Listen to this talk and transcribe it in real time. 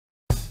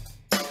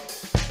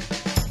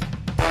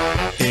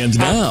And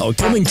now,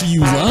 coming to you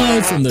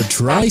live from the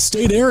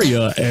tri-state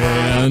area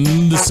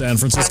and San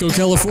Francisco,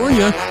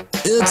 California,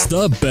 it's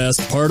the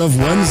best part of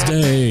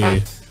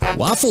Wednesday,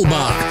 Waffle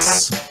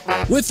Box,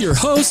 with your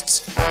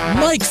hosts,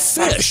 Mike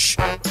Fish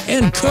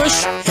and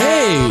Kush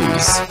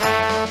Hayes.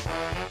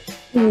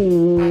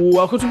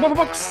 Welcome to Waffle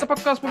Box, the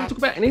podcast where we talk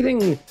about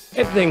anything,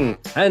 everything,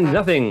 and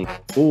nothing,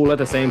 all at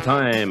the same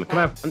time. Come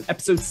out on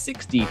episode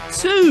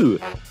 62.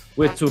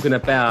 We're talking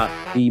about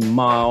the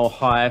Mile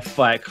High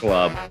Fight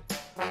Club.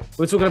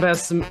 We're talking about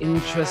some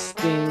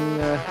interesting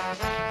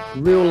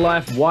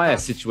real-life wire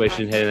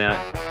situation heading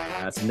out.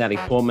 That's Natalie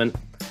Portman.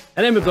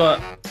 And then we've got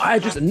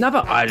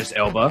another Idris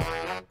Elba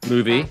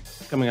movie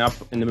coming up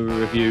in the movie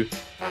review,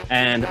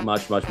 and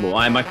much, much more.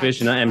 I'm Mike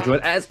Fish, and I am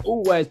joined, as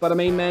always, by the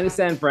main man in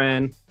San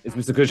Fran. It's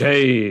Mr. Kush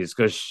Hayes.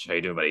 Kush, how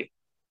you doing, buddy?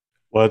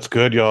 What's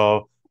good,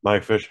 y'all?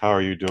 Mike Fish, how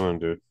are you doing,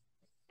 dude?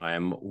 I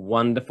am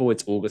wonderful.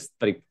 It's August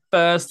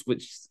 31st,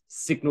 which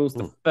signals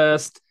the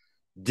first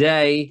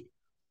day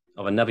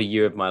of another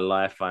year of my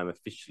life. I'm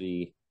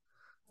officially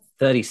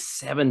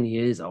 37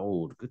 years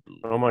old. Good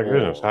Oh my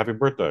goodness! Happy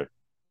birthday!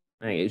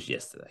 I think it was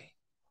yesterday,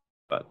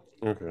 but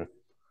okay.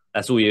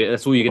 That's all you're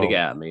gonna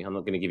get out of me. I'm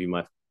not gonna give you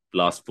my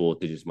last 4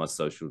 digits, my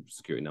social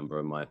security number,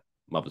 and my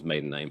mother's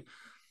maiden name,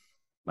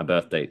 my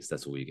birth dates.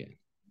 That's all you get.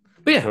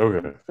 But yeah,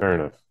 okay, fair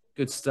enough.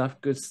 Good stuff.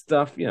 Good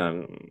stuff. You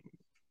know,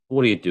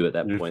 what do you do at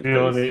that point? Do you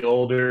feel any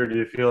older? Do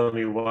you feel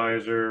any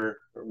wiser?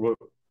 What?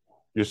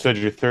 You said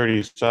you're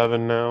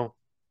 37 now.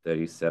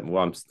 37.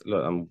 Well,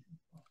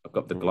 I've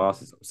got the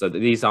glasses. So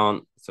these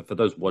aren't. So for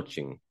those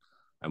watching,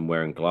 I'm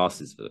wearing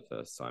glasses for the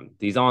first time.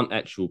 These aren't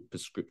actual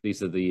prescription.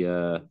 These are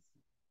the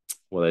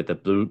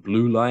the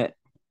blue light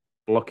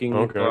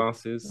blocking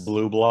glasses.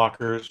 Blue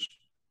blockers.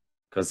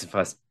 Because if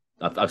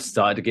I've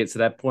started to get to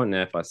that point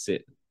now. If I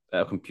sit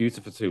at a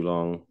computer for too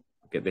long,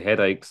 I get the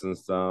headaches and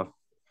stuff.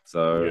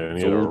 So yeah,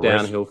 it's all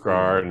downhill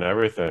card and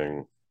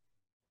everything.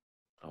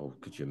 Oh,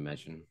 could you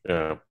imagine?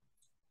 Yeah.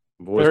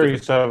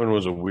 37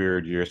 was a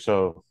weird year.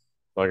 So,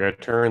 like, I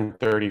turned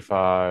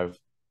 35,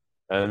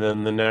 and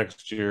then the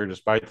next year,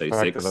 despite the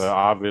 36. fact that I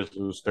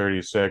obviously was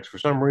 36, for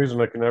some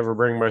reason I could never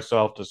bring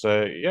myself to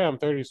say, yeah, I'm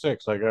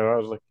 36. Like, I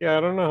was like, yeah, I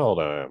don't know how old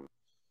I am.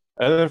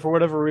 And then for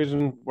whatever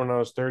reason, when I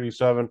was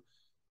 37,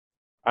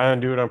 I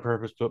didn't do it on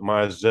purpose, but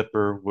my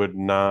zipper would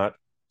not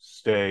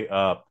stay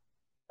up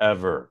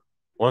ever.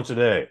 Once a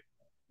day,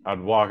 I'd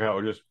walk out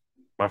with just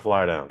my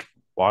fly down,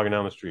 walking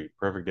down the street,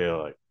 perfect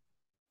daylight.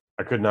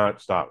 I could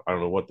not stop. I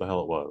don't know what the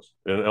hell it was.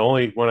 And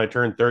only when I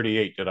turned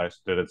 38 did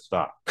it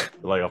stop.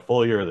 Like a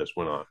full year of this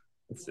went on.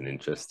 It's an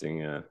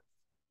interesting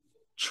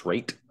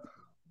trait.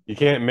 You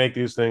can't make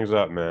these things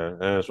up, man.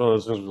 And it's one of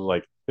those things where,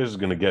 like, this is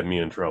going to get me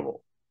in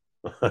trouble.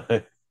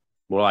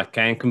 Well, I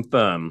can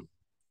confirm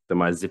that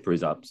my zipper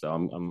is up. So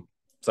I'm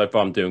so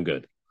far I'm doing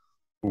good.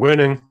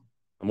 Winning.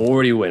 I'm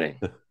already winning.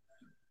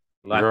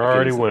 You're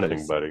already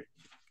winning, buddy.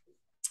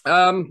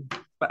 But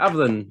other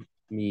than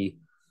me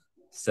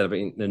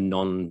celebrating a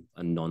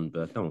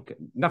non-birth,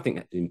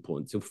 nothing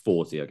important till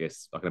 40. I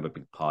guess I can have a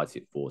big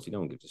party at 40. No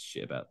one gives a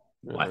shit about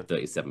my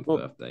 37th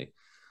birthday.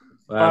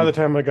 By the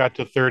time I got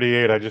to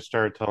 38, I just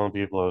started telling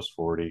people I was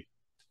 40.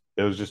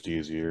 It was just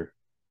easier.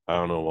 I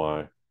don't know why.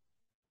 I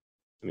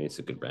mean, it's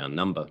a good round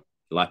number.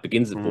 Life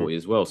begins at 40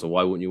 as well, so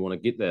why wouldn't you want to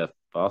get there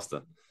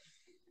faster?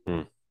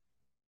 Yeah,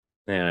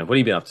 what have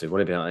you been up to?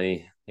 What have you been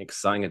any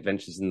exciting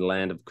adventures in the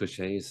land of Kush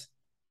Hayes?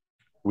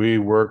 We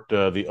worked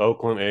the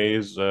Oakland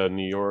A's,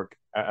 New York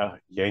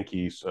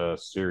Yankees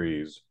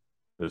series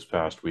this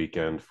past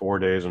weekend, 4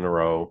 days in a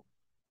row.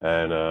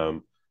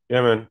 And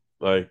yeah, man,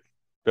 like,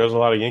 there's a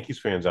lot of Yankees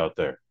fans out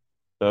there.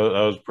 That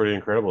was pretty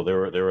incredible. They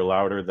were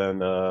louder than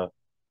the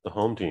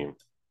home team.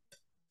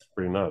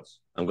 Pretty nuts.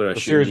 I'm going to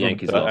assume the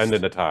Yankees lost.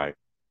 Ended in a tie.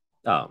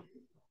 Oh.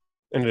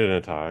 Ended in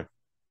a tie.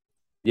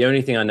 The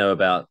only thing I know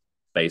about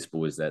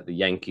baseball is that the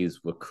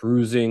Yankees were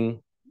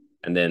cruising,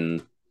 and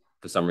then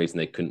for some reason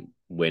they couldn't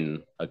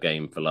win a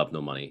game for love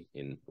nor money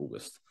in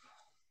August.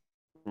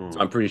 So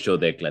I'm pretty sure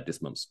they're glad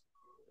this month's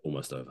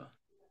almost over.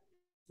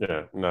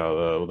 Yeah,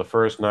 no, the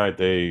first night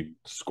they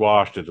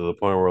squashed it to the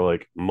point where,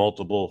 like,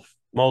 multiple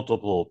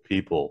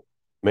people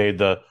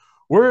made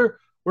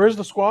where's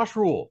the squash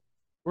rule?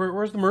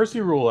 Where's the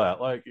mercy rule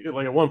at? Like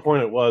at one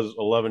point it was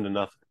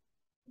 11-0.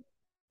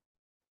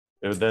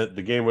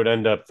 The game would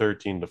end up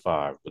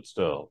 13-5, but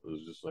still, it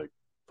was just like,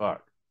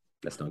 fuck.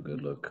 That's not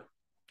good. Look,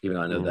 even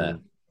I know that.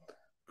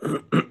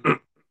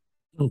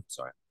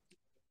 Sorry.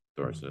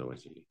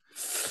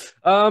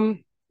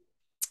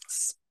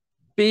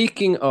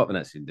 Speaking of, and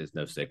actually, there's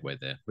no segue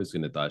there. We're just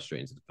going to dive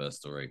straight into the first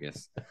story, I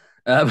guess.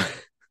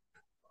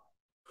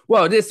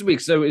 Well, this week,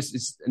 so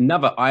it's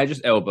another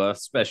Idris Elba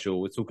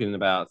special. We're talking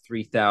about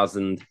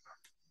 3,000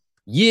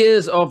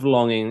 years of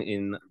longing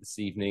in this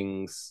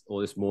evening's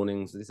or this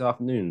morning's, this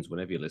afternoon's,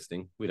 whenever you're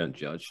listening. We don't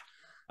judge.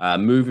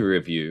 Movie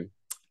review.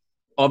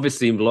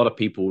 Obviously, a lot of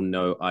people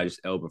know Idris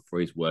Elba for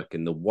his work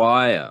in The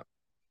Wire.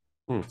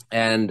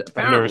 And apparently,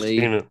 I've never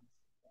seen it.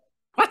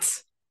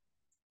 What?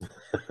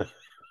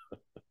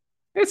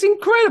 It's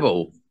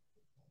incredible.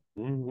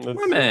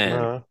 My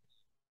man.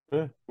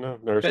 No,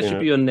 never That seen should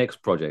be it. your next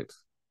project.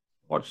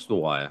 Watch The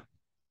Wire.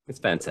 It's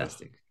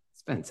fantastic.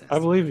 It's I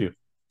fantastic. believe you.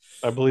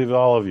 I believe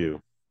all of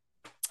you.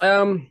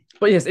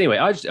 But yes, anyway,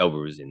 Idris Elba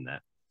was in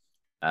that.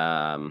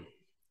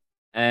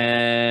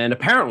 And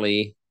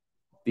apparently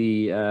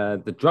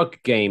the drug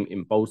game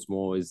in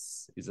Baltimore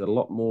is a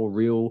lot more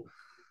real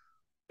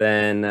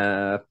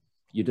than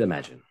you'd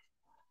imagine.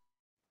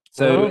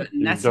 So You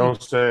Natalie,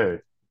 don't say.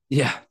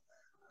 yeah,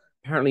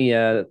 apparently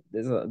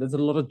there's a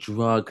lot of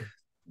drug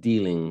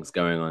dealings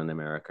going on in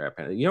America.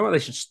 Apparently, you know what? They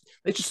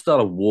should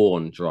start a war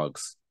on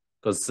drugs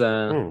because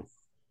Hmm.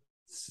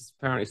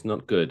 apparently it's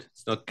not good.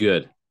 It's not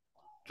good.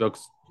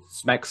 Drugs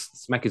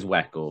smack is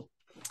whack or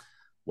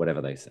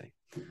whatever they say.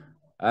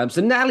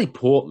 So Natalie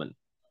Portman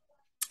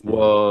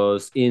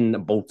was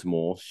in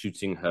Baltimore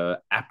shooting her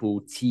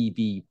Apple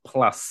TV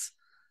Plus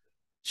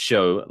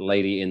show,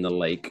 Lady in the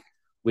Lake,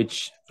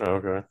 which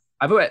Okay.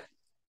 I've always,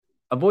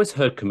 I've always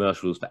heard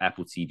commercials for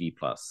Apple TV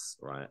Plus,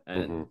 right?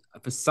 And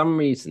for some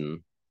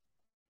reason,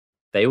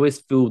 they always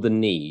feel the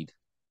need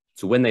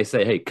to when they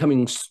say, "Hey,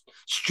 coming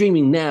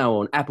streaming now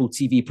on Apple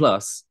TV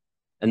Plus,"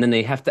 and then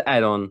they have to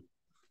add on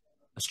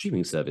a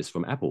streaming service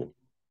from Apple.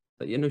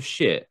 Like,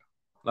 shit.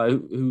 Like,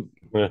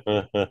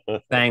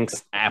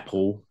 thanks,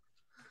 Apple.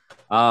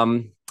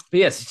 But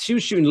yes, she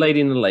was shooting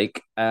Lady in the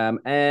Lake,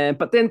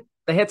 but then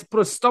they had to put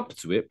a stop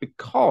to it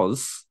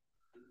because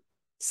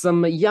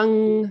some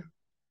young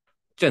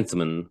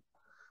gentlemen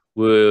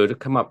would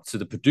come up to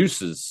the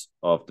producers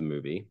of the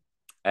movie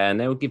and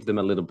they would give them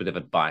a little bit of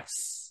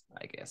advice,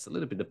 I guess, a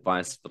little bit of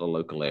advice for the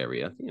local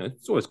area.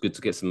 It's always good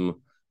to get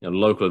some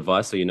local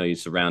advice so you know your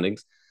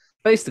surroundings.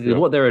 Basically,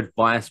 what their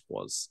advice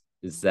was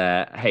is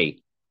that, hey,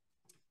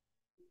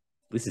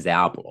 this is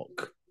our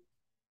block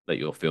that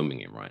you're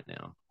filming in right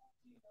now.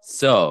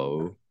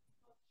 So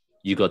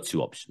you got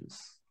two options.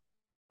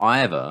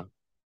 Either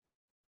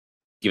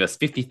give us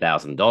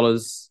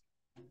 $50,000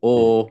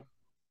 or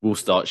we'll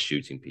start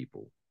shooting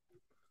people.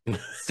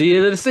 See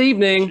you this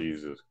evening.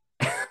 Jesus.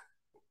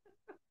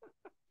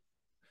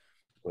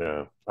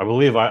 Yeah, I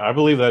believe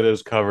that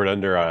is covered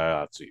under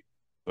IATSE,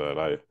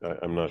 but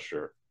I'm not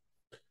sure.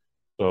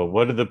 So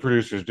what did the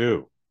producers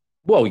do?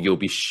 Well, you'll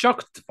be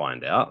shocked to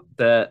find out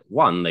that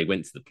one, they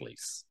went to the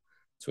police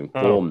to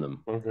inform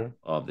them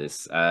of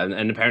this,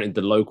 and apparently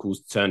the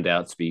locals turned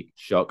out to be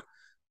shock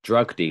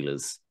drug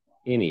dealers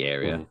in the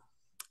area,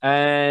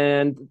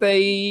 and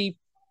they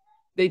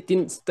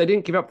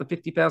didn't give up the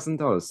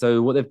 $50,000.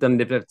 So what they've done,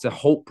 they've had to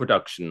halt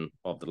production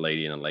of The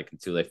Lady in the Lake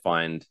until they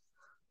find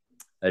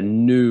a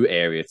new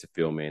area to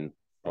film in.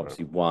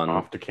 Obviously, one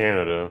off to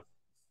Canada.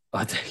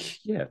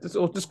 Yeah,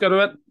 just go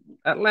to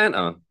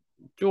Atlanta,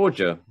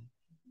 Georgia.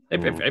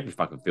 Every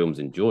fucking film's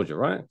in Georgia,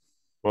 right?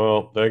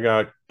 Well, they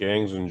got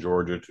gangs in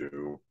Georgia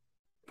too.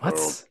 What?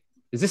 So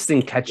is this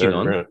thing catching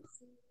on?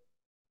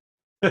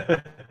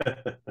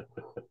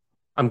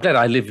 I'm glad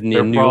I live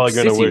near New York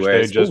City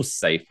where it's all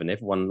safe and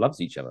everyone loves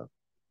each other.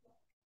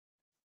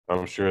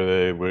 I'm sure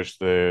they wish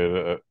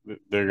they're going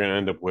to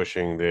end up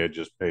wishing they had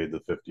just paid the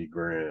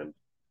 $50,000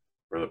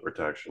 for the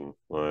protection.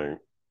 Like,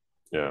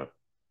 yeah.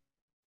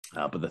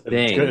 But the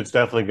thing, it's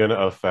definitely going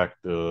to affect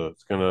the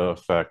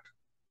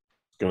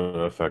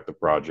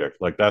project.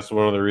 Like, that's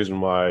one of the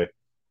reasons why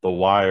The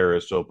Wire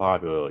is so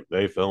popular. Like,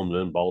 they filmed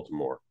in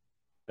Baltimore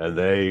and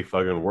they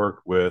fucking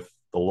work with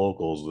the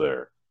locals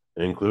there,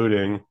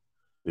 including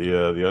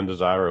the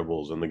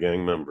undesirables and the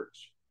gang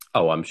members.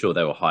 Oh, I'm sure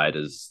they were hired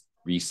as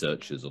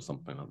researchers or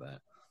something like that.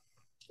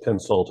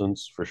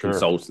 Consultants, for sure.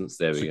 Consultants,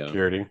 there we go.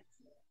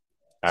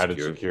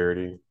 Added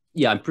security.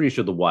 Yeah, I'm pretty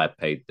sure The Wire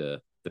paid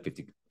the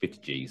 50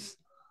 G's.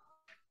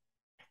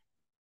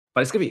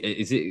 But it's going to be,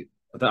 is it,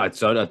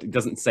 so it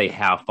doesn't say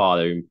how far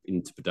they're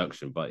into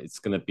production, but it's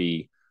going to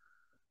be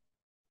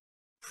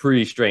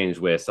pretty strange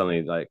where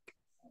suddenly, like,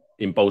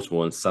 in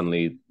Baltimore and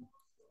suddenly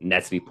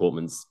Natalie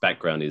Portman's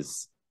background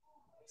is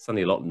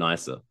suddenly a lot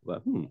nicer.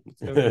 Like,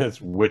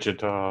 it's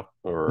Wichita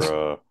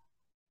or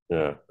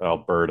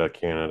Alberta,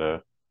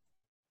 Canada.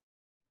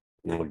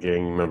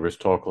 Gang members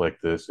talk like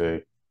this, eh?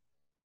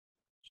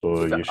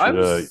 So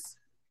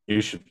you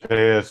should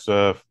pay us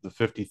the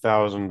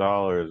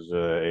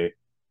 $50,000, eh?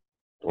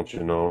 Don't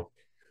you know?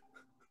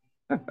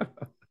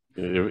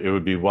 it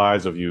would be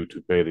wise of you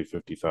to pay the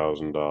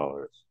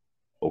 $50,000.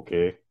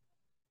 Okay.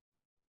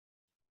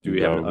 Do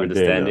we have an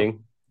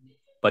understanding,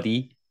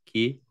 buddy?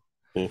 Key?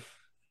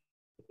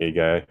 Hey,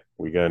 guy,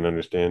 we got an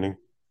understanding?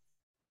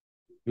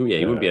 Oh, yeah,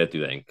 you wouldn't be able to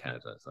do that in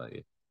Canada. So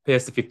pay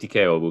us the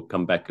 $50K or we'll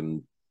come back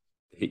and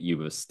hit you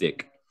with a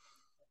stick.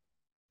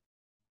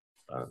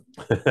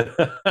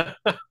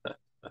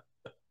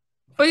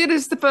 But yeah,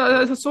 this is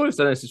the sort of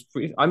stuff.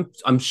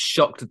 I'm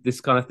shocked at this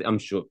kind of thing. I'm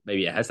sure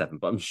maybe it has happened,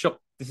 but I'm shocked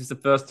this is the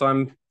first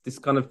time this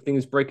kind of thing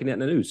is breaking out in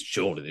the news.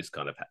 Surely this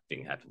kind of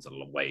thing happens a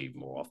lot way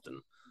more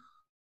often.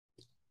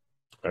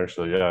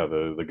 Actually, yeah,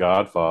 the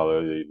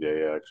Godfather,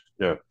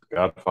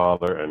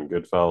 Godfather and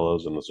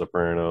Goodfellas and The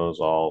Sopranos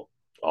all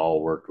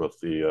worked with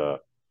the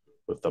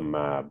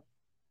MAB.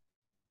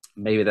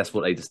 Maybe that's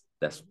what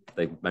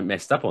they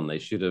messed up on. They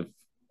should have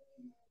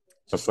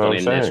Just gone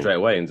in there straight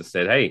away and just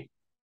said, "Hey,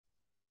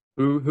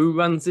 who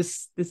runs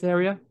this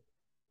area?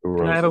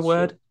 Can I have a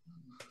word?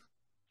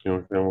 You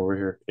want to come over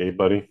here? Hey,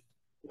 buddy.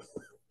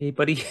 Hey,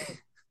 buddy."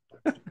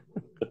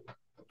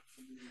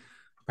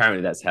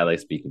 Apparently, that's how they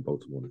speak in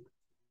Baltimore.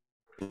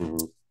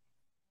 Mm-hmm.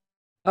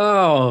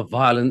 Oh,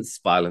 violence,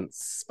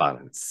 violence,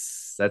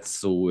 violence.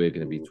 That's all we're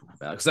going to be talking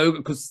about. So,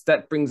 because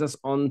that brings us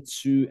on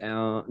to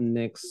our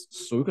next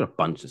story. We've got a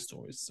bunch of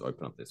stories to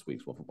open up this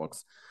week's Waffle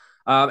Box.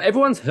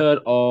 Everyone's heard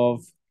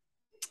of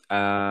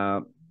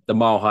the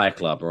Mile High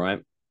Club,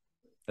 right?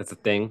 That's a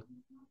thing.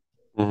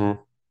 Mm-hmm.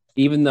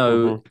 Even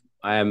though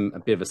I am a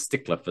bit of a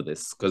stickler for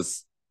this,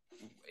 because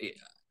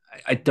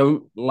I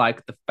don't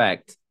like the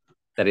fact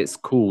that it's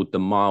called the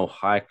Mile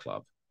High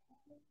Club.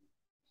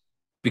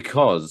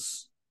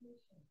 Because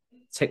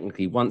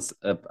technically, once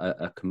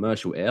a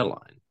commercial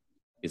airline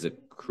is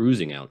at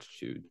cruising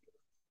altitude,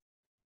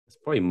 it's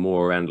probably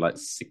more around like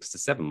 6 to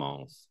 7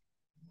 miles.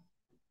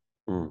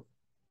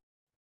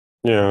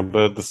 Yeah,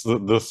 but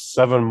the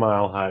 7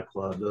 Mile High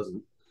Club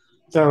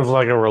sounds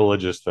like a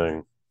religious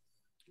thing.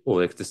 Or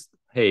they could just,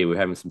 hey, we're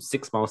having some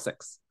 6 mile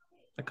sex.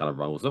 That kind of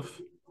rolls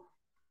off.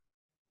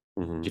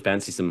 Do you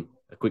fancy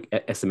a quick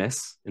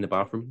SMS in the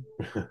bathroom?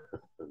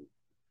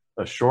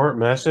 A short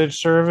message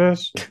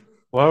service?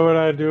 What would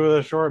I do with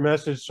a short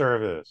message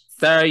service?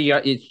 Sir,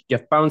 your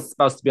phone's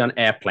supposed to be on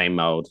airplane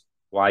mode.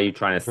 Why are you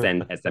trying to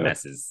send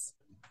SMSs?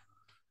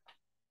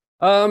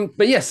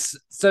 But yes,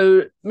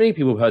 so many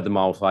people have heard the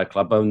Mile High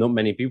Club, but not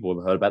many people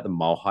have heard about the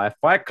Mile High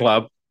Fight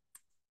Club.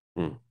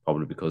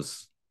 Probably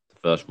because the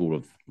first rule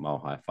of Mile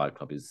High Fight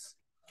Club is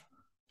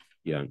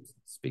you don't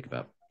speak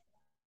about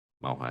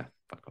Mile High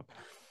Fight Club.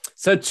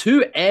 So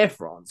 2 Air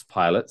France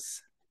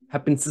pilots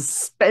have been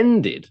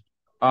suspended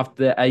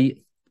after a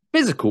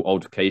physical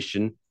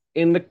altercation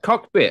in the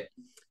cockpit.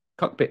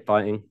 Cockpit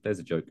fighting, there's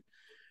a joke.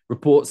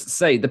 Reports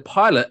say the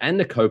pilot and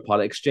the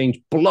co-pilot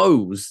exchanged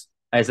blows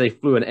as they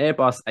flew an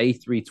Airbus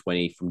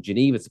A320 from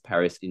Geneva to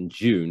Paris in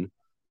June.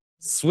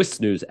 Swiss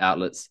news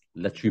outlets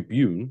La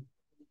Tribune,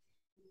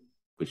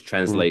 which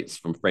translates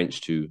from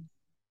French to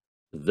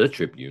The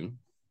Tribune.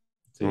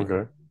 See,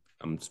 okay.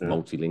 I'm just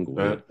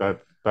multilingual.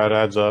 That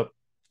adds up.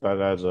 That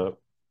adds up.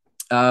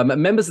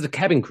 Members of the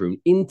cabin crew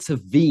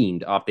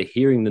intervened after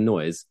hearing the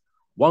noise.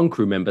 One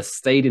crew member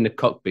stayed in the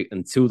cockpit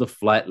until the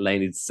flight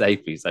landed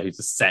safely. So he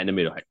just sat in the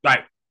middle.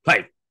 Like,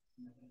 hey,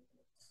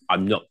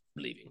 I'm not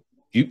leaving.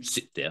 You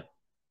sit there.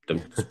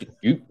 Don't speak.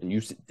 You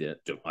sit there.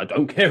 I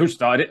don't care who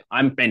started it.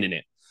 I'm bending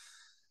it.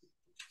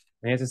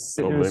 And he has to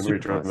sit there. Maybe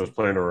Trump was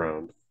playing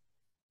around.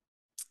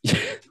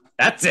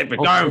 That's it. We're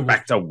going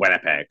back to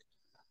Winnipeg.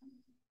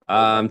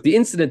 The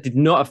incident did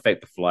not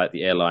affect the flight,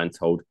 the airline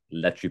told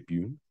La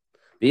Tribune.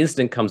 The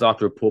incident comes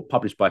after a report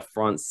published by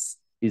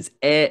France's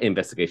air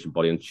investigation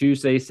body on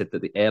Tuesday said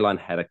that the airline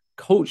had a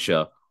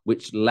culture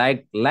which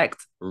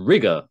lacked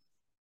rigor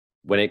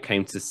when it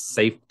came to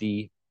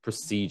safety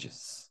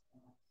procedures.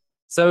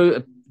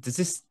 So, does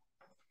this?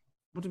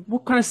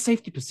 What kind of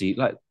safety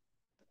procedure? Like,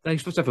 are you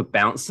supposed to have a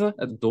bouncer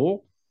at the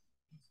door?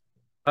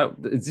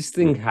 Is this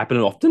thing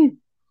happening often?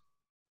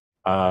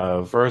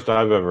 First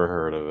I've ever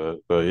heard of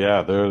it, but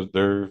yeah,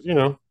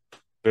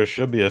 there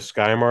should be a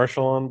sky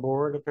marshal on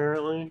board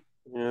apparently,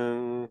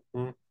 and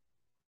who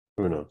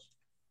knows?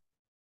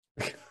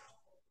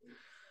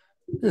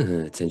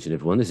 Attention,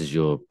 everyone. This is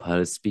your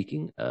pilot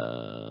speaking.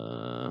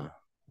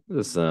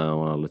 Just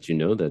want to let you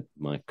know that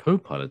my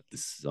co-pilot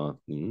this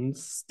afternoon,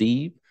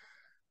 Steve,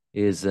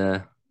 is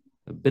a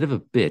bit of a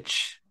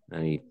bitch,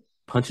 and he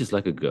punches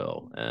like a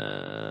girl.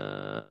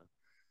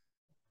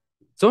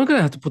 So I'm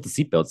gonna have to put the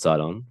seatbelt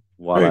sign on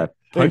while I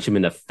punch him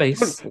in the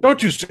face.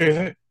 Don't you say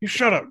that! You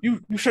shut up!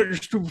 You shut your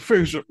stupid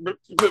face up!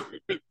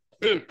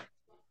 And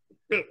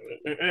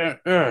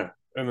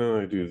then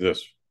I do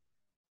this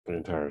the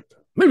entire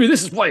time. Maybe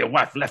this is why your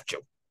wife left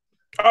you.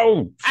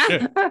 Oh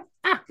shit!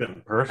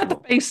 Getting personal.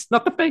 Not the face,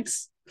 not the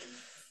face.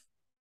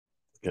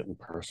 Getting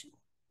personal.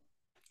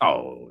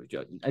 Oh,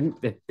 and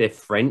they're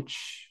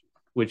French,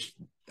 which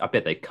I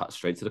bet they cut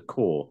straight to the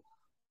core.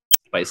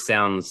 But it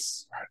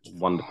sounds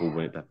wonderful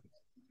when it does.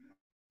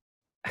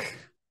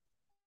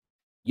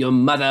 Your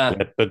mother.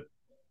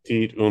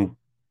 Petite un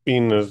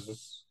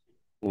penis.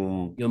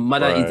 Your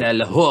mother is a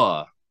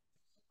whore.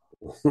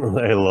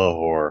 I love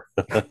whore.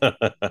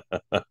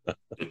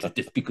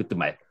 To speak to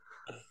my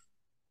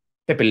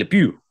Pepe Le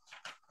Pew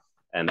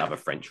and other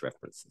French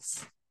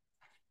references.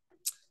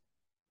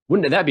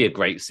 Wouldn't that be a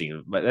great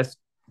scene? Like that's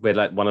where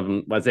like one of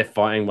them, as they're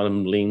fighting, one of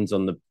them leans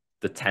on the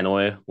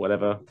tannoy,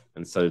 whatever,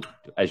 and so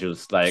as you're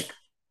just like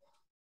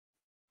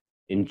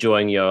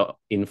enjoying your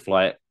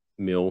in-flight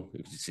meal,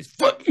 it just says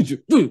 "fuck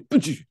you,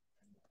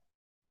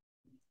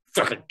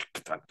 fucking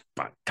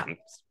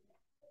cunts."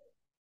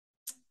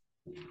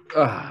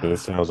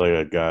 This sounds like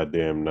a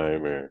goddamn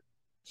nightmare.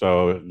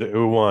 So,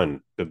 who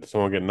won? Did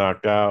someone get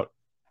knocked out?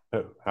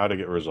 How did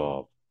it get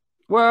resolved?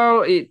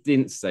 Well, it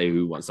didn't say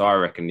who won, so I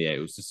reckon it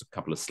was just a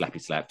couple of slappy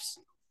slaps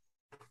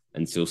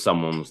until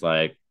someone was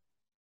like,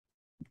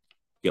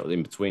 get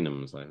in between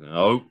them. It's like,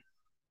 no,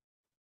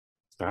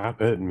 stop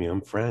hitting me.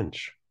 I'm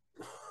French.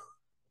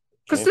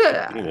 Because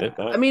it.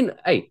 I mean,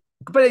 hey,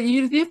 but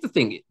you have to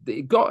think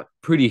it got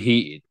pretty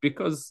heated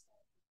because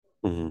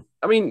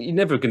I mean, you're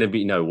never going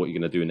to know what you're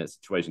going to do in that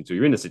situation. So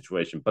you're in a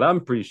situation, but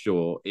I'm pretty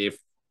sure if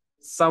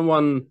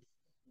someone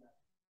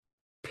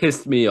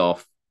pissed me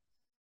off,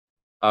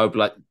 I would be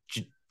like,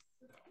 as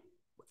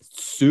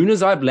soon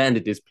as I've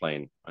landed this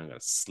plane, I'm going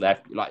to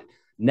slap you. Like,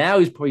 now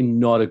is probably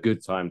not a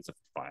good time to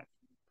fight.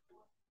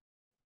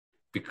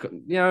 Because,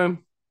 yeah,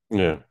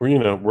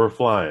 we're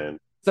flying.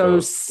 So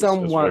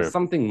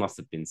something must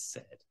have been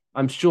said.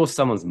 I'm sure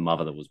someone's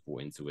mother that was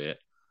brought into it.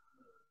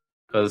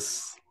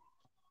 Because,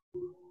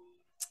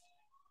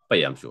 but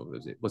yeah, I'm sure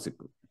was it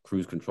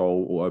cruise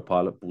control,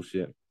 autopilot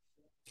bullshit?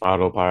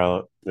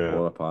 Autopilot, yeah.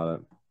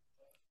 Autopilot.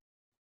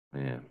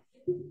 Yeah.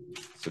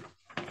 So,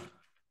 you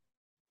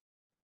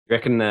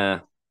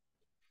reckon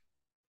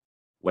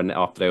when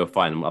after they were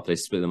fighting, after they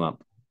split them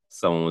up,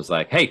 someone was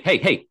like,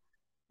 hey,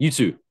 you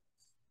two,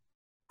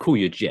 cool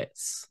your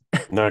jets.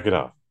 Knock it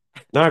off.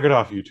 Knock it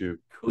off, you two.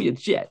 Cool your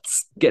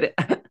jets. Get it?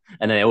 And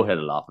then they all had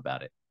a laugh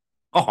about it.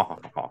 I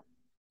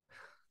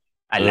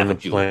love the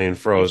plane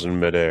frozen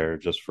midair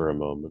just for a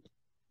moment.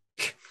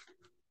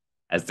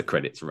 As the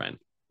credits ran.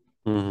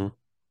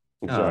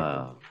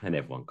 Exactly. And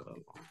everyone got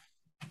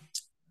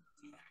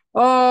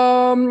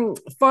along.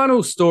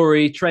 Final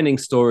story, trending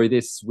story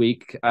this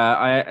week.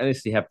 I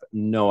honestly have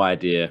no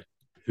idea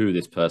who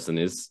this person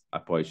is. I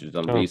probably should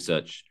have done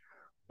research.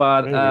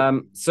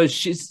 But so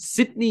she's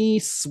Sydney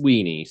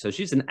Sweeney. So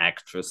she's an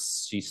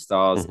actress. She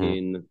stars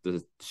in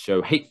the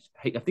show I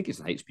think it's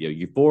an HBO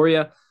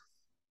Euphoria.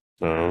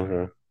 Oh,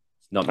 okay.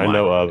 Not I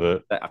know of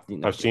it.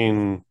 I've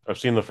seen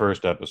the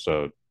first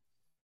episode.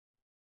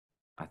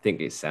 I think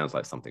it sounds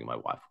like something my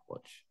wife would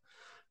watch.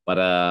 But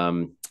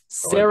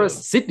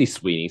Sydney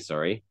Sweeney,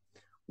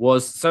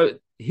 was so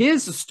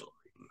here's the story.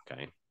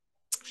 Okay.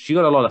 She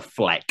got a lot of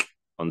flack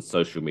on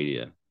social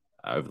media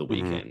over the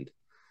weekend.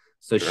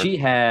 So she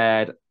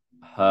had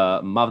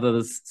her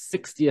mother's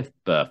 60th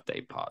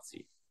birthday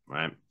party,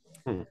 right?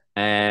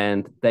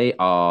 And they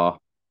are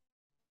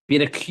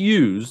being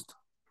accused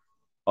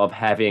of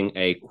having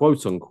a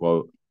quote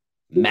unquote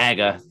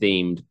MAGA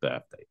themed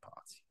birthday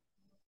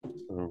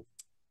party.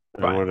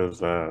 Right. What is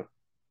that?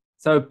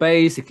 So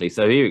basically,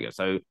 here we go.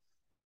 So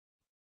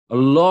a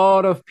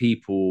lot of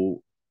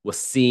people were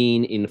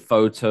seen in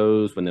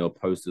photos when they were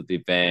posted at the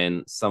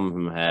event. Some of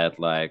them had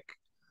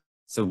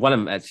one of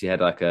them actually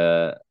had like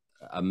a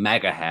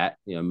MAGA hat,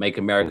 make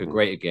America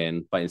great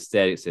again, but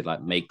instead it said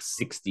like make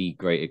 60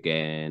 great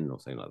again or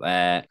something like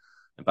that.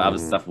 But other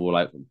stuff were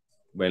like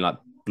wearing like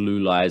Blue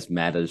Lives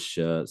Matter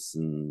shirts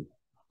and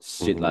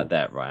shit like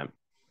that, right?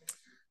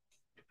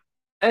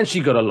 And she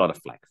got a lot of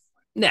flack.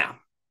 Now,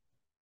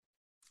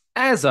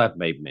 as I've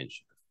made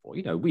mention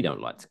before, we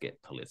don't like to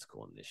get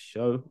political on this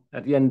show.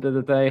 At the end of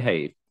the day,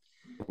 hey,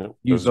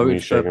 you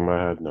vote shaking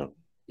my head, no.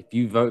 If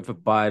you vote for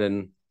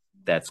Biden,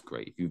 that's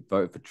great. If you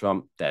vote for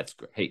Trump, that's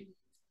great. Hey,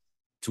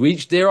 to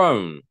each their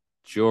own.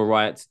 It's your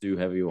right to do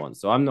whatever you want.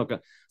 So I'm not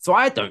going. So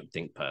I don't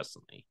think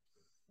personally,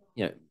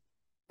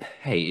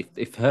 hey,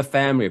 if her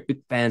family are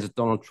big fans of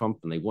Donald Trump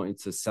and they wanted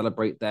to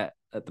celebrate that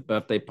at the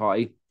birthday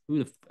party,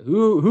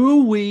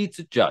 who are we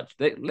to judge?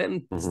 Let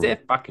them, it's their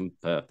fucking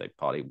birthday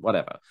party,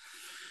 whatever.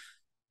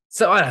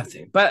 So I don't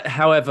think. But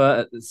however,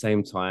 at the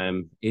same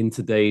time, in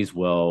today's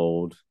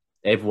world,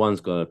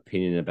 everyone's got an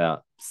opinion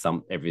about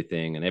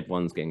everything, and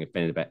everyone's getting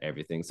offended about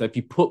everything. So if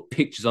you put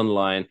pictures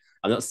online,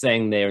 I'm not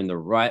saying they're in the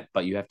right,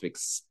 but you have to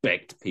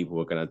expect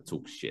people are going to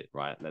talk shit,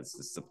 right? That's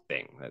just a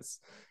thing.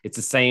 It's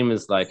the same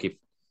as like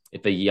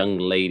if a young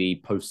lady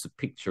posts a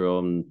picture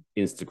on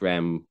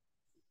Instagram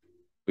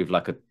with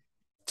like a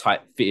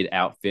tight fitted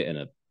outfit and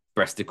a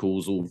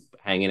breasticles all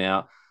hanging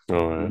out.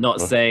 Not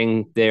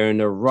saying they're in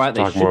the right.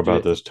 Talk more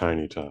about this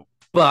tiny top.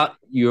 But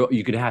you're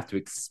going to have to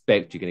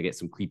expect you're going to get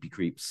some creepy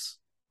creeps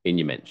in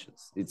your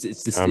mentions. It's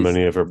just how much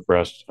of her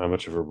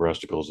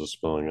breasticles is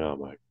spilling out,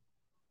 Mike?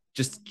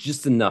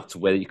 Just enough to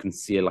where you can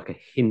see like a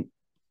hint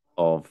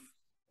of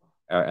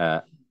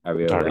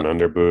areola. Talking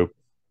under boob.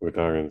 We're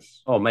talking.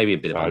 Oh, maybe a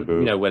bit of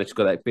boob. When it's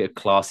got that bit of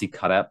classy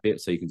cutout bit,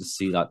 so you can just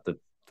see like the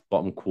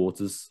bottom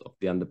quarters of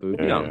the under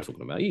boob. What I'm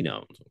talking about.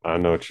 I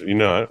know what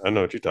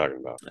you're talking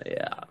about.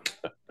 Yeah,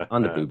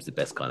 under boob's the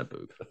best kind of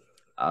boob.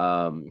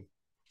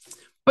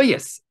 But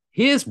yes,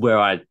 here's where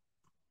I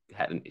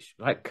had an issue.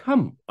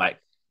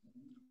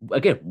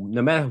 Again,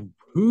 no matter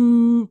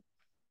who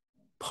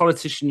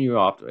politician you're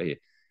after here,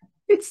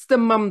 it's the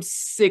mum's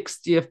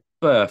 60th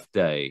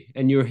birthday,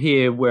 and you're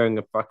here wearing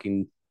a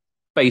fucking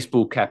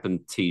baseball cap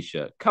and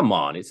t-shirt. Come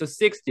on, it's a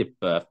 60th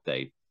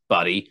birthday,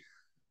 buddy.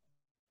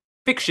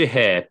 Fix your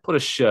hair, put a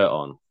shirt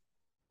on.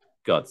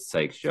 God's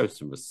sake, show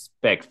some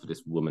respect for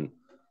this woman.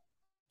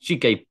 She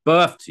gave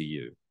birth to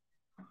you.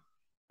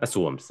 That's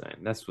all I'm saying.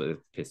 That's what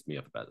pissed me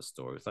off about the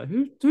story. It's like,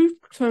 who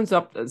turns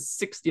up at a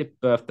 60th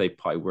birthday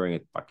party wearing a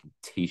fucking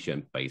t-shirt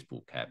and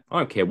baseball cap? I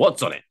don't care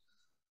what's on it.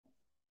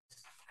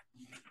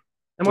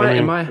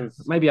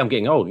 Maybe I'm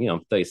getting old.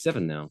 I'm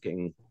 37 now.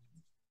 You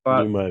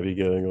might be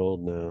getting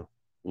old now.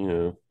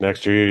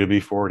 Next year you'll be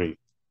 40.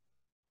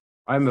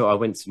 I remember I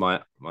went to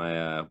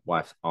my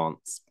wife's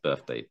aunt's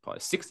birthday party,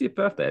 60th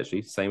birthday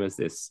actually, same as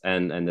this,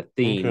 and the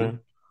theme Okay.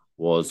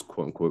 was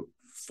quote unquote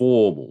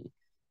formal,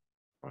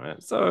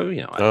 right? So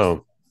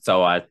Oh,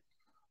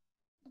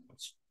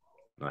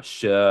 my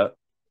shirt,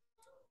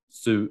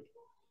 suit,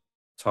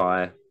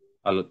 tie,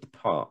 I looked the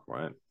part,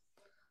 right?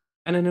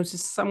 And then there was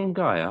this some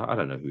guy, I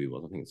don't know who he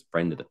was, I think it's a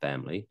friend of the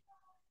family.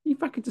 He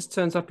fucking just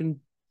turns up in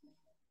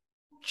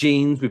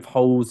jeans with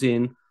holes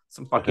in,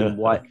 some fucking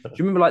white. Do you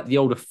remember like the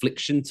old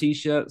Affliction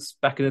t-shirts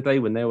back in the day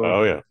when they were?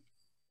 oh yeah.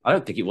 I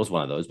don't think it was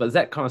one of those, but it's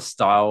that kind of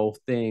style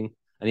thing.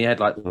 And he had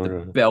like the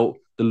Okay. belt,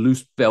 the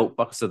loose belt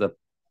buckle, so the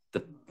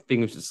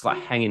thing was just like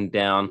hanging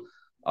down,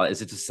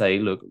 as if to say,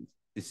 "Look,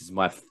 this is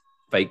my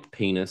fake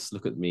penis.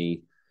 Look at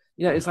me."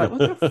 It's like what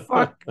the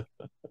fuck. Is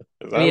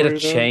And that he had what a you're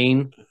doing?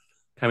 chain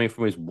coming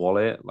from his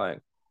wallet, like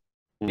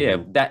yeah.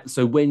 Hmm. That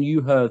so when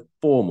you heard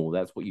formal,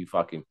 that's what you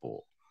fucking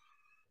thought.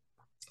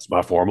 It's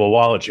my formal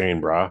wallet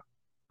chain, brah.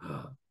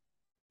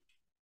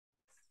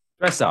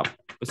 Dress up, Hey,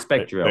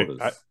 respect your hey, I,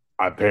 elders.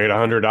 I paid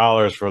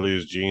 $100 for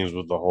these jeans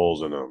with the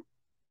holes in them.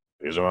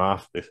 These are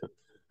my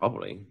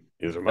Probably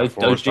these are my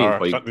four those jeans star.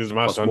 probably These are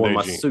my cost more than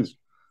Sunday my suit. jeans.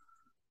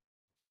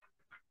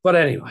 But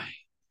anyway,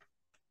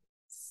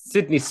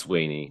 Sydney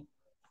Sweeney.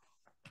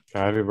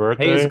 Happy Haters are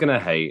birthday! gonna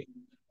hate.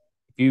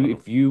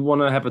 If you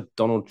want to have a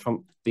Donald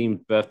Trump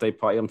themed birthday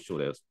party, I'm sure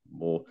there's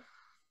more.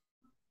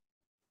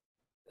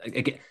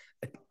 Again,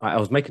 I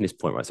was making this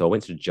point right. So I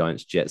went to the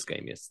Giants Jets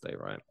game yesterday,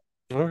 right?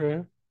 Okay,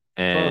 fun.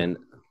 And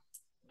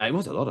it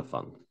was a lot of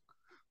fun.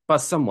 But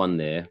someone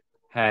there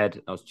I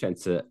was chatting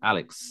to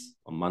Alex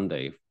on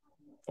Monday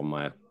on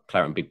my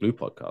Claret and Big Blue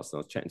podcast, and I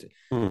was chatting to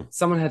Hmm.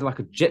 someone had like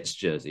a Jets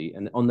jersey,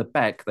 and on the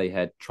back they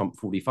had Trump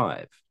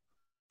 45.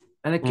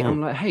 And Hmm.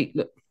 I'm like, hey,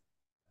 look,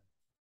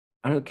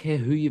 I don't care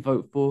who you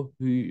vote for,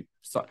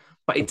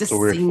 but it It's a just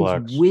weird seems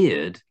flex.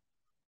 weird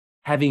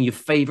having your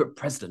favorite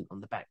president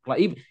on the back.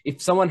 Like, even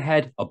if someone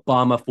had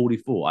Obama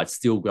 44, I'd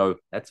still go,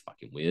 that's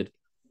fucking weird.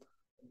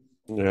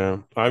 Yeah,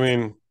 I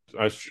mean,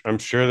 I'm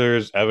sure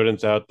there's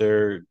evidence out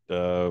there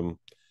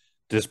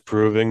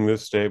disproving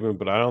this statement,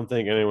 but I don't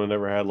think anyone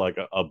ever had like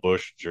a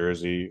Bush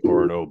jersey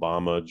or an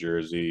Obama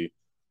jersey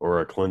or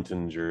a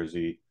Clinton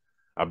jersey.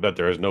 I bet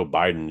there is no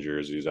Biden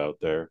jerseys out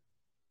there.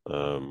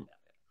 Um,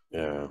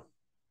 yeah,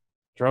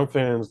 Trump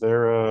fans,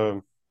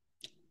 they're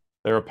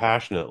a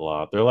passionate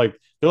lot. They're like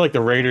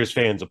the Raiders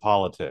fans of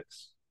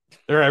politics.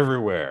 They're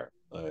everywhere.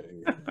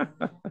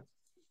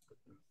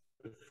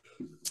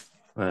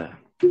 Uh,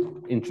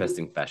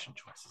 Interesting fashion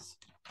choices.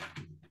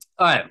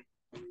 All right.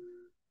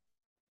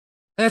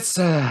 Let's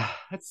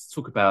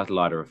talk about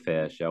lighter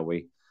affairs, shall we?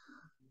 It's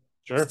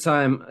Sure.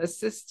 time.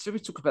 Should we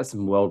talk about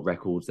some world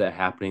records that are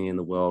happening in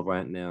the world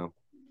right now?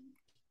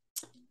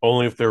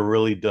 Only if they're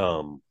really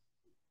dumb.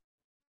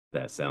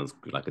 That sounds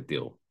like a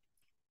deal.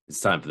 It's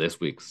time for this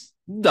week's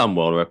dumb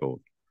world record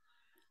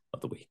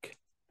of the week.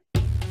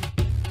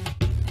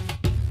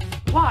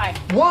 Why?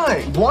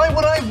 Why? Why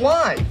would I?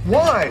 Why?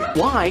 Why?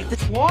 Why?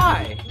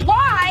 Why?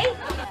 Why?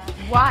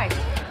 Why?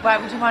 Why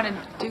would you want to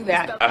do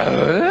that?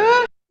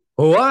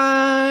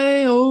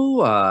 Why, oh,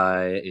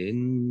 why,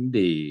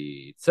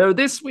 indeed. So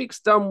this week's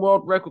dumb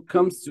world record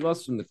comes to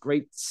us from the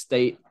great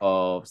state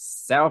of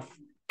South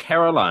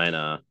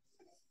Carolina,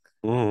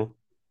 Mm-hmm.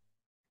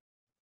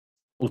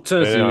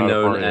 alternatively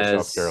known Party in South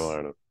as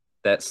Carolina.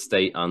 that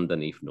state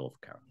underneath North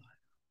Carolina.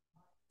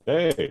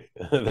 Hey,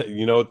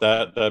 you know what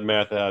that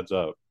math adds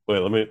up. Wait,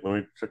 let me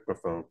check my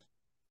phone.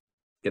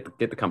 Get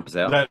the compass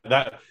out.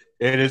 That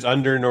it is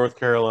under North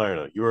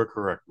Carolina. You are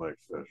correct, Mike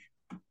Fish.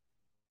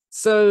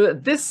 So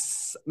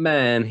this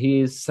man,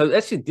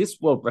 actually this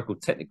world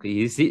record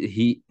technically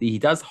he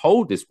does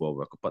hold this world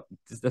record, but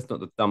that's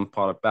not the dumb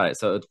part about it.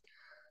 So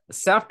a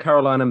South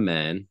Carolina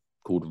man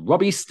called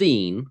Robbie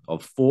Steen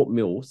of Fort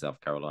Mill,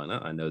 South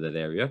Carolina. I know that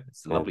area.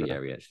 It's a lovely Okay.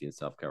 area actually in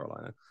South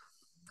Carolina.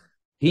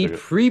 He Very good.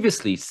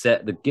 previously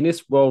set the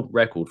Guinness World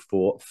Record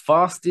for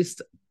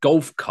fastest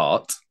golf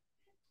cart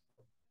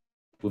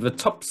with a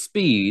top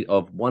speed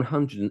of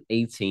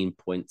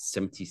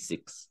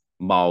 118.76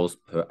 miles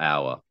per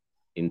hour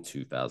in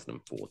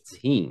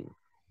 2014.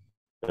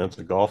 That's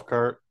a golf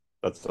cart.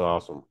 That's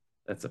awesome.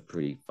 That's a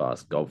pretty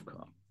fast golf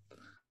cart.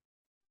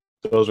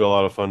 Those are a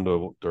lot of fun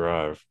to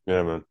drive.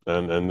 Yeah, man.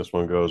 And this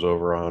one goes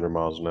over 100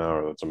 miles an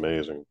hour. That's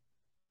amazing.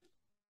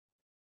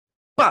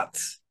 But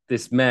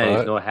this man is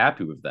But not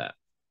happy with that.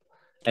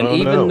 And oh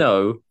even no.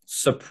 though,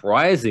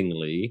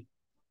 surprisingly,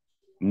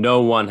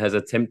 no one has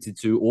attempted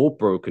to or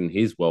broken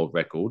his world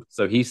record,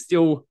 so he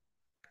still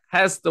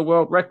has the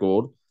world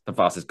record, the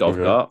fastest golf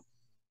Okay. cart.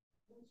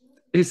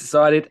 He's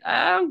decided,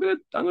 I'm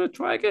gonna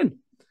try again.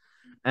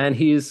 And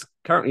he is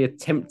currently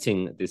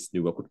attempting this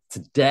new record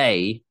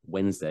today,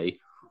 Wednesday,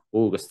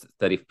 August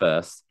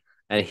 31st.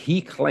 And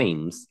he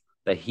claims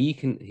that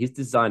he's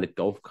designed a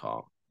golf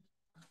cart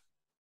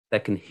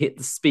that can hit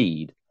the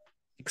speed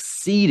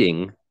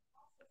exceeding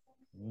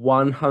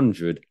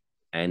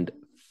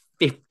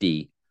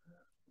 150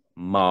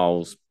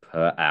 miles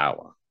per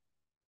hour.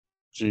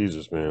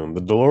 Jesus, man.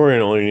 The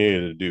DeLorean only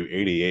needed to do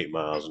 88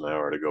 miles an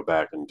hour to go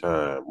back in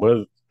time.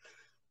 What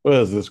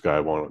does this guy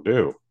want to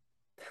do?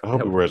 I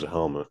hope he wears a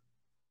helmet.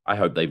 I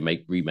hope they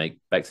remake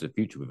Back to the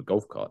Future with a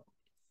golf cart.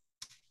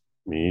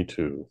 Me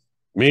too.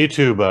 Me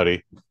too,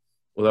 buddy.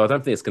 Although I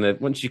don't think it's gonna.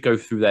 Once you go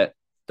through that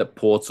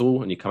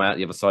portal and you come out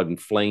the other side in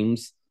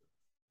flames,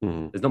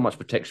 there's not much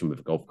protection with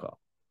a golf cart.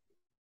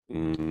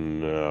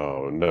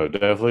 No,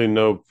 definitely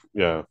no.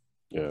 Yeah,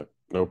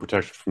 no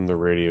protection from the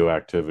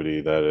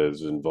radioactivity that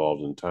is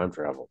involved in time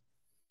travel.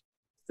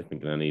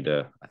 Definitely gonna need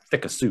a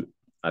thicker suit,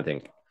 I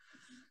think.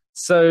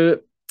 So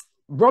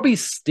Robbie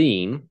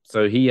Steen,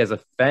 so he has a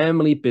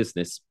family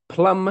business,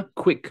 Plum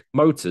Quick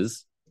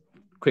Motors.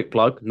 Quick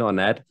plug, not an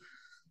ad.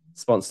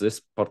 Sponsor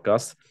this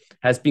podcast.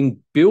 Has been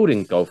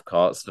building golf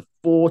carts for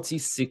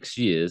 46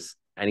 years,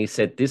 and he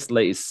said this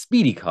latest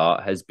speedy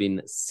cart has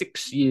been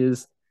 6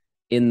 years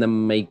in the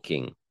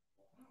making.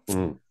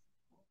 So,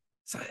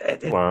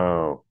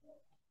 wow.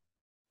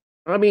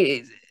 I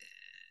mean,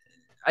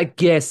 I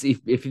guess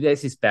if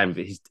that's his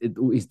family,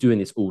 he's doing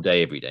this all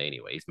day, every day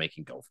anyway. He's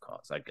making golf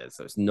carts, I guess.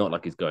 So it's not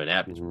like he's going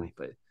out each week.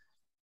 But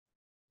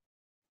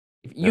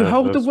if you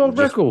hold the world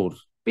record,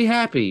 be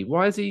happy.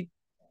 Why is he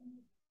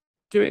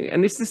doing it?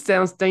 And this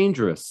sounds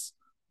dangerous.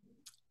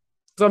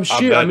 So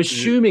I'm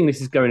assuming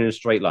this is going in a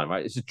straight line,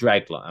 right? It's a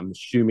drag line. I'm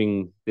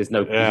assuming he's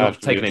not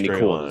taking any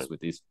corners with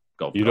these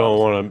golf carts. You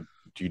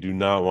do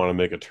not want to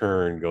make a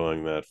turn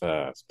going that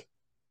fast.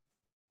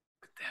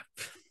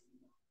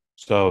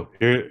 So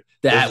this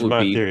is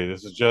my theory.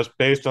 This is just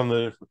based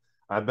on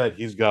I bet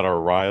he's got a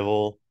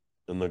rival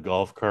in the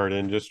golf cart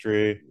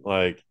industry,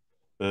 like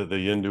the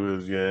yin to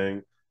his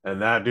yang.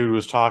 And that dude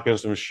was talking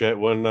some shit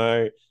one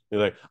night. He's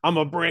like, "I'm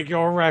gonna break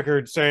your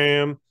record,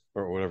 Sam,"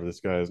 or whatever this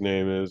guy's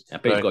name is. I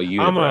bet he's got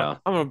unibrow.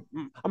 I'm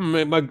gonna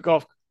make my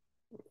golf.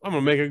 I'm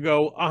gonna make it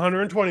go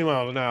 120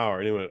 miles an hour.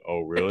 And he went,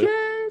 "Oh, really?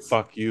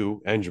 Fuck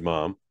you and your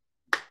mom.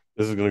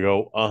 This is gonna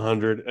go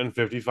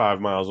 155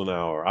 miles an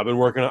hour. I've been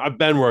working on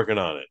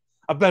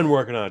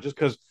it just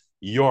because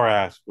your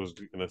ass was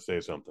gonna say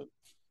something.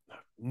 I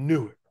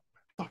knew it.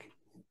 Fucking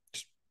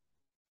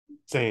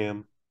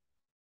Sam.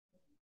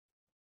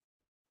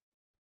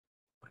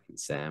 Fucking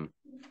Sam.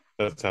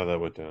 That's how that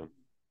went down.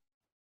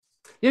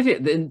 Yeah,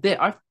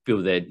 I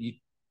feel that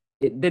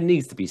there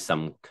needs to be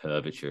some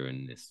curvature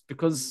in this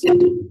because I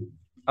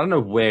don't know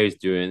where he's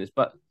doing this,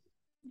 but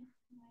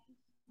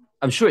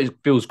I'm sure it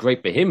feels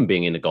great for him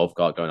being in the golf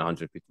cart going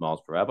 150 miles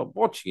per hour. But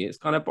watching it, it's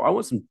kind of, I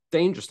want some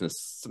dangerousness.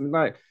 Something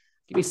like,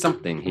 give me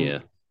something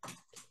here.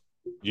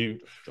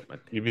 You'd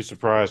be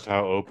surprised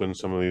how open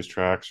some of these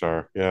tracks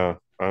are. Yeah,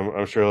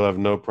 I'm sure he'll have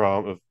no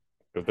problem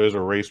if there's a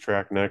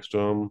racetrack next to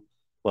him,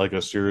 like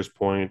a Sears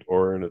Point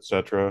or an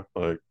etc.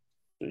 Like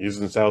he's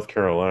in South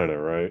Carolina,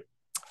 right?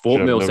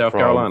 Fort Mill, South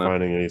Carolina.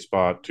 Finding any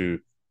spot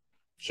should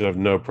have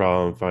no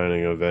problem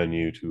finding a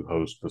venue to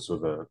host this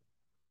event.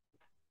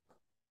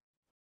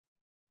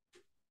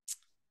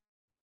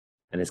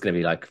 And it's going to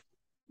be like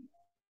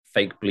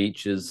fake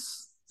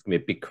bleachers. It's going to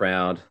be a big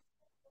crowd.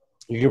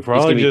 You can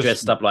probably be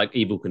dressed up like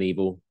Evel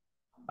Knievel.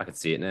 I can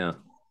see it now.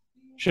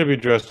 Should be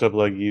dressed up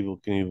like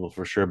Evel Knievel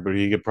for sure, but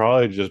he could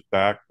probably just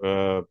back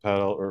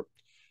pedal or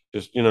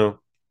just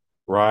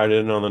ride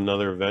in on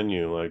another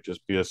venue, like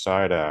just be a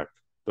side act.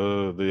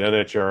 The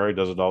NHRA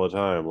does it all the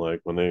time. Like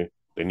when they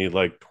need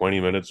like 20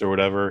 minutes or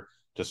whatever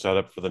to set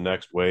up for the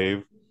next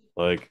wave,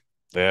 like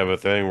they have a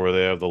thing where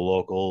they have the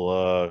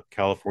local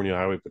California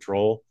Highway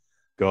Patrol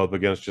go up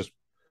against just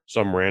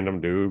some random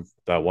dude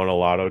that won a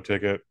lotto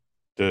ticket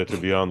to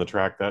be on the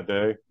track that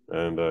day.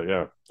 And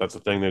yeah, that's the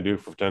thing they do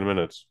for 10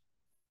 minutes.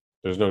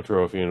 There's no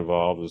trophy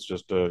involved. It's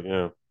just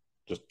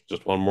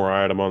just one more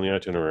item on the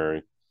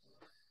itinerary.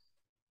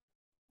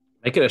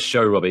 Make it a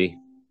show, Robbie.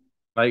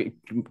 Like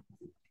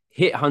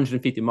hit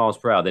 150 miles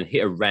per hour, then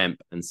hit a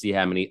ramp and see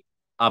how many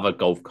other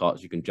golf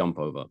carts you can jump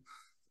over.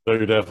 So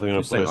you're definitely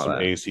going to play some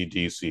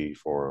AC/DC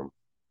for him.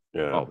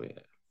 Yeah. Oh, yeah.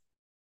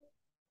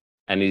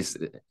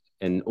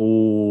 And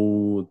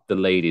all the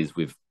ladies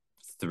with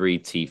 3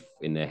 teeth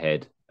in their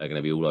head are going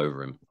to be all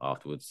over him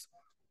afterwards.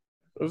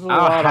 There's a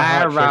lot of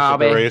hot chicks at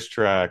the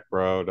racetrack,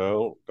 bro.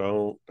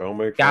 Don't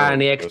make got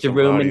any extra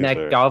room in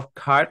that golf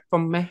cart for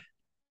me?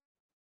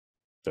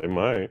 They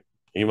might.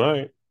 He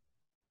might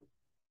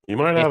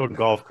have a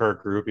golf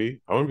cart groupie.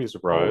 I wouldn't be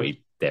surprised. Oh,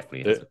 he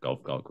definitely has a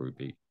golf cart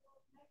groupie.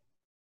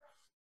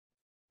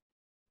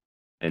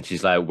 And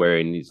she's like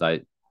wearing these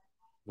like,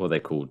 what are they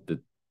called?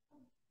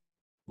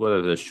 What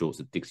are those shorts?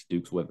 The Dixie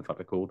Dukes, whatever the fuck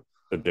they're called.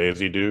 The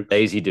Daisy Dukes.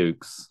 Daisy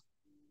Dukes.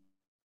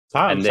 It's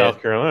hot in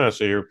South Carolina,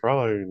 so you're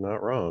probably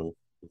not wrong.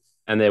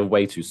 And they're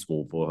way too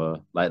small for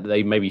her. Like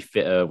they maybe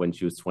fit her when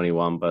she was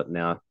 21, but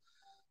now,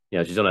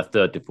 she's on her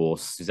 3rd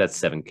divorce. She's had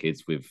 7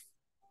 kids with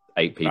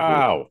 8 people.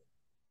 Wow,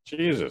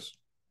 Jesus!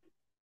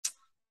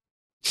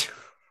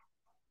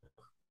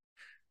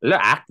 Look,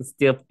 I can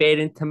still fit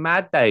into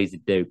my Daisy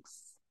Dukes.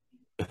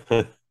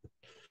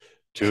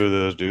 2 of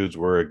those dudes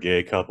were a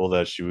gay couple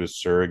that she was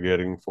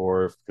surrogating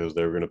for because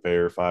they were going to pay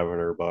her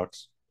 $500.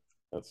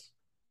 That's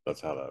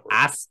how that works.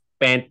 I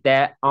spent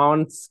that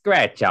on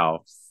scratch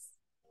offs.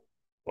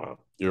 Wow.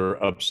 You're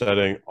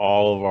upsetting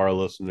all of our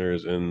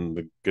listeners in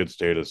the good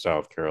state of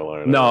South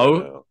Carolina. No,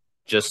 right now.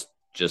 just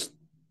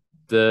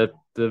the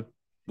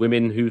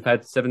women who've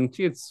had 7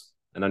 kids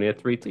and only had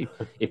 3 teeth.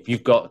 If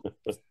you've got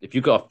a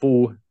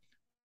full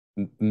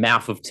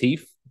mouth of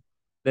teeth,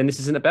 then this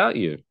isn't about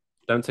you.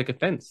 Don't take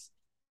offense.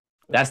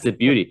 That's the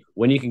beauty.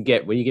 When you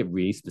get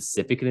really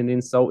specific in an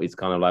insult, it's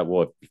kind of like,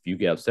 well, if you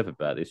get upset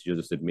about this, you're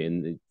just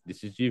admitting that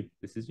this is you.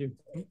 This is you.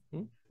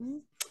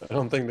 I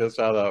don't think that's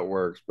how that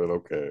works, but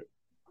okay.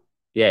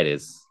 Yeah, it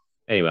is.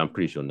 Anyway, I'm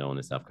pretty sure no one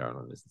in South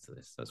Carolina listens to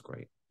this. That's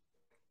great.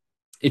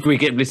 If we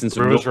get listens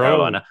from North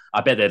Carolina,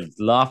 I bet they'd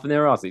laugh in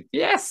their ass.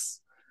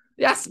 Yes,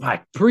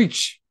 Mike,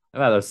 preach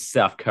about those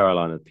South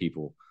Carolina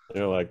people.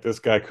 Like this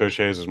guy Kush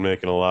is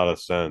making a lot of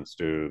sense,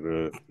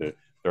 dude.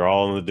 They're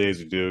all in the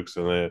Daisy Dukes,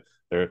 and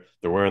they're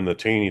wearing the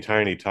teeny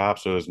tiny top,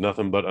 so there's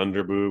nothing but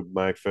underboob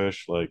Mike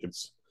Fish. Like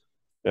it's,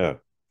 yeah,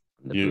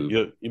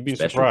 you'd be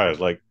surprised.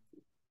 Like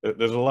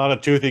there's a lot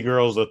of toothy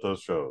girls at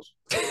those shows.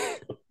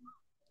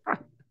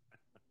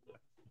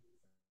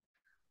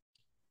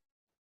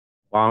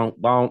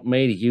 Want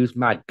me to use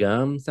my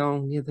gums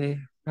on you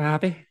there,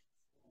 Robbie?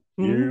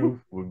 You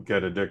would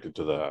get addicted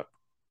to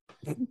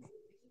that.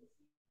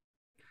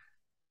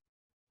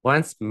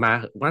 Once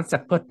I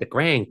put the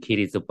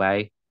grandkiddies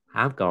away,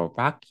 I'm gonna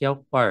rock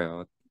your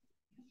world.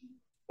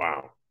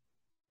 Wow.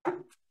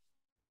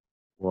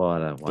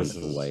 What a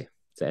wonderful way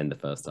to end the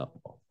first half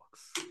of Waffle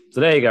Box.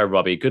 So there you go,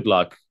 Robbie. Good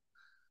luck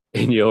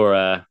in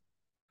your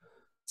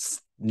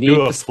need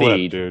for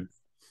speed, dude.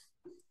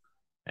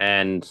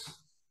 And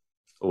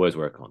always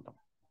wear a condom.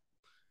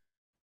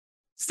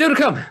 Still to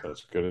come.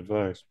 That's good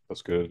advice.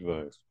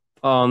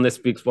 On this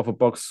week's Waffle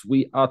Box,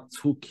 we are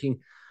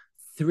talking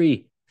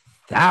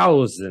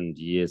 3,000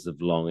 Years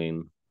of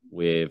Longing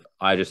with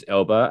Idris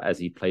Elba as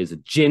he plays a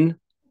djinn,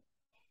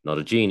 not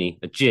a genie,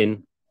 a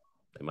djinn.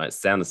 They might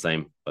sound the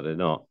same, but they're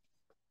not.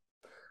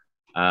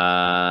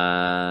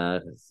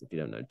 If you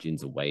don't know,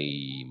 djinns are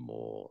way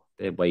more,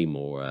 they're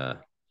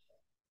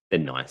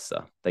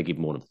nicer. They give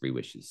more than 3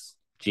 wishes.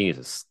 Genies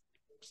are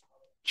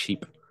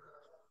cheap.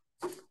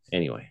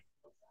 Anyway.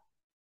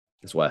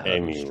 That's why I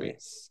heard the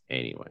streets.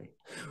 Anyway.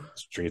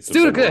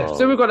 Still good.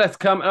 So we've got that to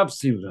come up.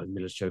 See, we've got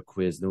Miller Show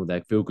quiz and all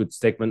that feel good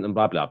segment and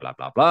blah, blah, blah,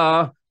 blah,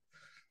 blah.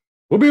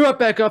 We'll be right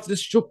back after this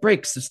short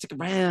break, so stick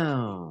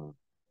around.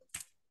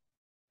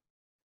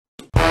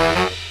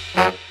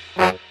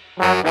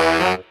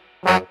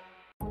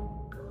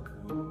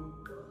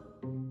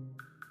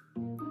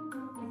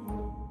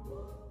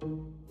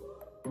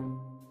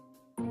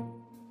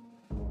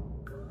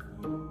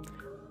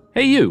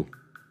 Hey, you.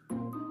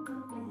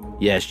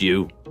 Yes,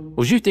 you.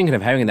 Was you thinking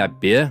of having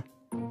that beer?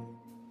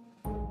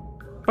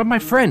 But my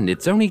friend,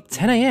 it's only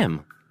 10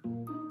 a.m.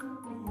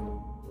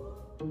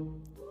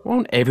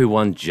 Won't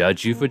everyone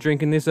judge you for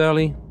drinking this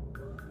early?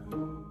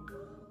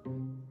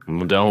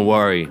 Well, don't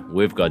worry,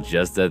 we've got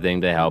just the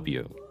thing to help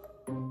you.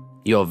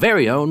 Your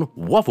very own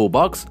Waffle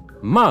Box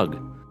mug.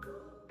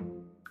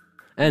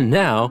 And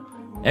now,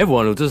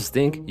 everyone will just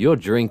think you're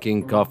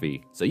drinking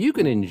coffee, so you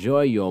can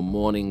enjoy your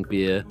morning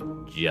beer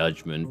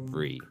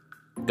judgment-free.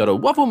 Go to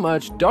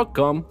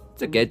wafflemerch.com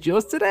to get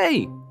yours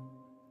today.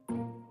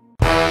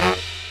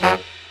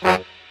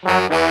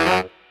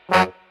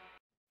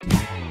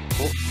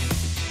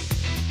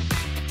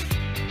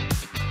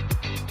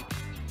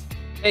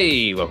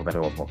 Hey, welcome back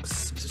to Waffle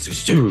Box.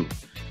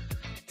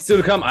 Still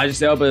to come,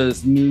 Idris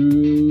Elba's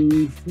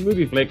new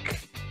movie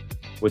flick.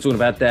 We're talking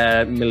about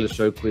that Middle of the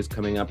Show quiz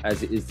coming up,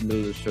 as it is the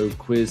Middle of the Show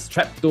quiz,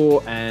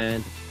 Trapdoor,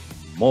 and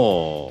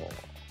more.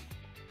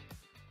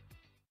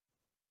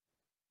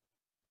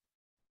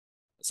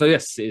 So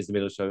yes, it is the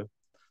Middle of the Show.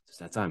 It's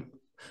that time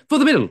for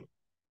the Middle of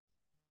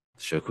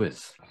the Show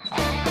quiz.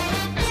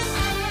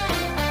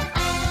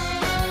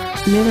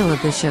 Middle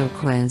of the Show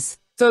quiz.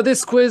 So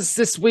this quiz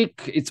this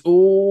week, it's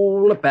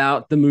all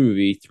about the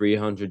movie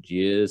 300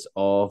 Years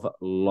of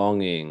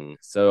Longing.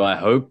 So I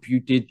hope you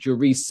did your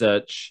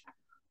research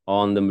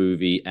on the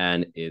movie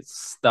and its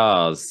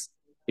stars.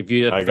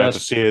 I got to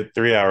see it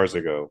 3 hours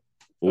ago.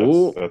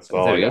 That's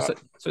all I got.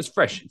 So it's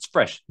fresh. It's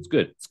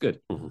good.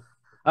 Mm-hmm.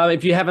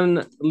 If you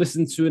haven't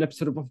listened to an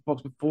episode of Waffle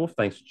Box before,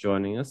 thanks for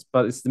joining us.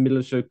 But it's the Middle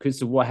of the Show quiz.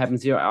 So what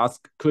happens here? I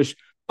ask Kush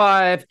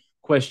 5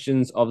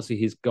 questions. Obviously,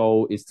 his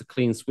goal is to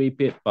clean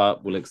sweep it,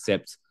 but we'll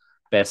accept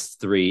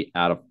best 3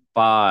 out of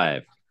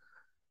 5.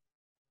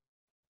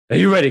 Are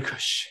you ready,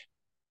 Kush?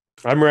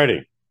 I'm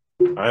ready.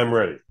 I'm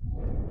ready.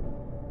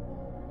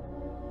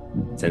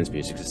 Tense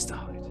music to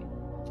start.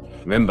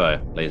 Remember,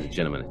 ladies and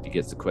gentlemen, if he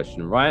gets the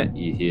question right,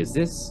 he hears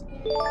this,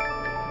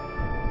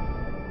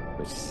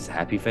 which is his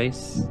happy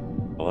face.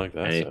 I like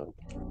that sound.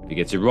 If he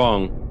gets it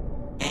wrong,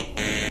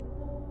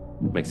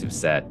 makes him a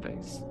sad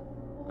face.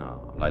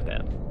 Oh, I like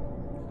that.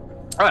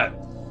 All right.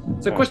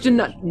 So question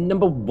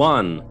number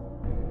 1.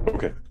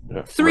 Okay.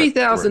 Yeah,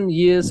 3,000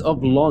 Years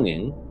of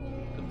Longing,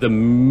 the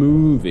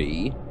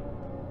movie,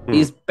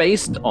 is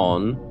based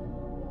on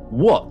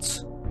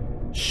what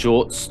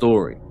short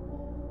story?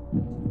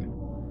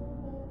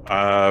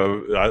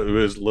 It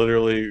was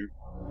literally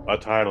a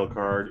title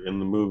card in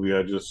the movie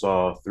I just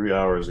saw 3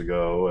 hours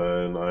ago,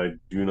 and I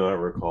do not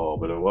recall,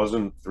 but it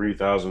wasn't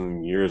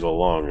 3,000 years a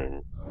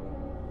longing.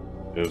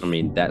 I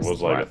mean, that's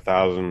was like right.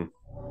 1,000.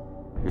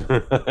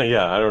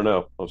 Yeah, I don't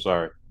know. I'm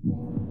sorry.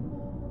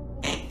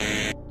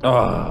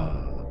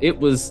 Oh, it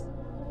was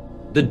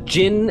the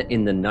gin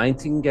in the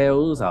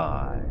Nightingale's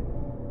eye.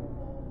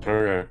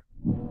 Okay.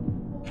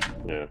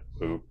 Yeah.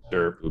 Oop,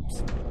 derp.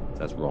 Oops,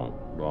 that's wrong.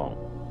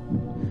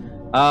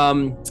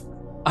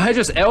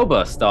 Idris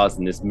Elba stars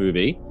in this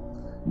movie.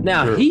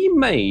 Now, Sure. he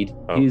made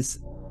his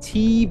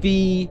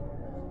TV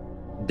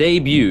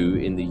debut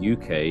in the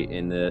UK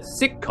in the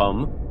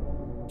sitcom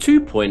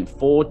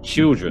 2.4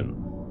 Children.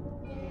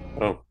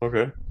 Oh,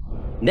 okay.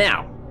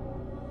 Now,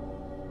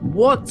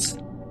 what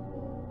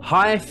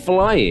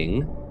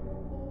high-flying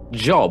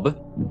job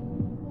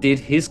did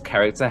his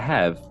character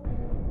have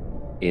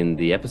in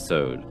the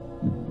episode?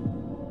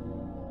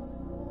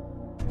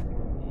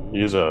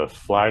 He's a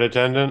flight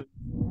attendant.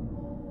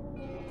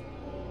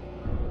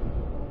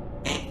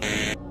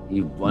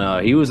 He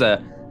was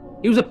a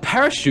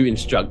parachute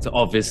instructor,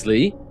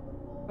 obviously.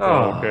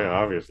 Oh, okay,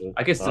 obviously.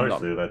 I guess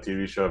obviously that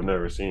TV show I've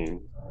never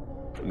seen.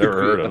 Never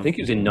heard of. I think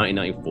it was in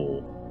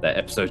 1994 that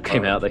episode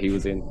came out that he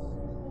was in.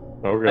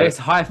 Okay. I guess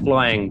high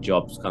flying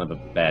job's kind of a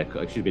bad.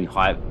 It should have been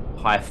high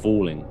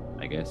falling.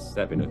 I guess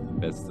that'd been the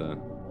best way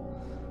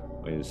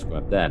to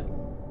describe that.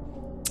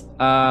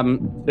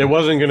 It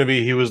wasn't going to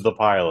be he was the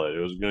pilot. It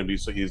was going to be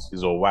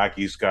he's a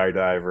wacky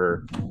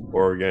skydiver,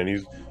 or again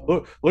he's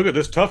look at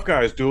this tough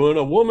guy's doing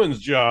a woman's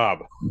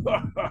job. It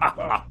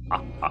was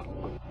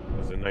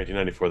in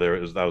 1994.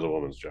 That was a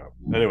woman's job.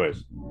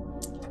 Anyways.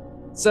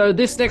 So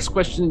this next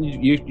question,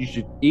 you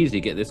should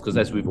easily get this because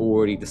as we've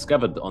already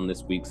discovered on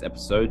this week's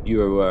episode,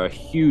 you are a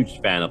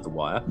huge fan of The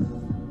Wire.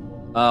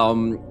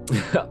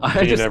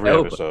 Idris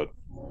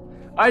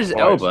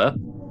Elba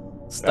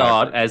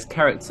starred as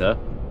character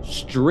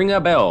Stringer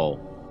Bell.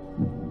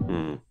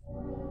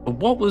 But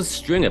what was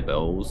Stringer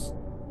Bell's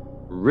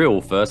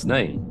real first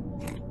name?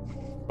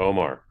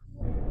 Omar.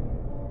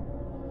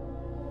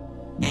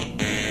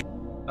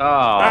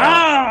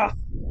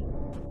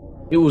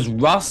 It was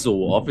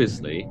Russell,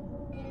 obviously.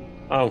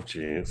 Oh,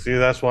 gee. See,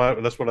 that's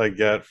what I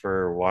get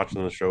for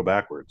watching the show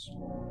backwards.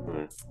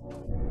 All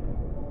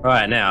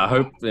right, now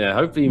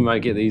hopefully you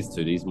might get these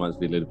two. These might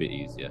be a little bit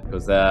easier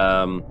because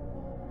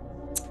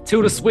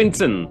Tilda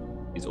Swinton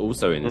is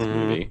also in this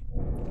movie.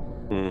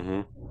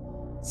 Mm-hmm.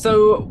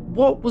 So,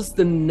 what was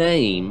the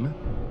name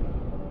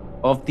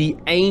of the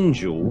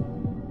angel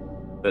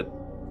that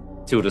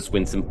Tilda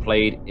Swinton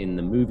played in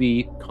the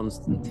movie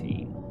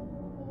Constantine?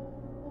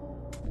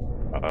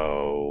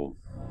 Oh,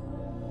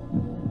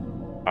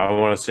 I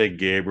want to say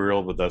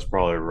Gabriel, but that's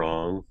probably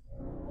wrong.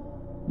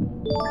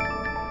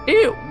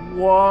 It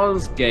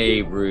was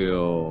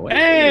Gabriel.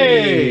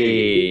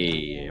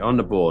 Hey! On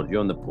the board. You're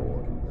on the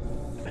board.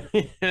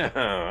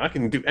 Yeah, I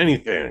can do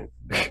anything.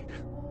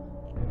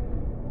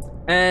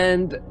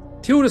 And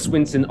Tilda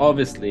Swinton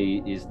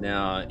obviously is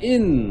now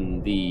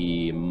in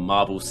the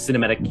Marvel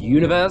Cinematic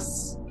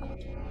Universe.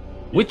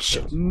 Which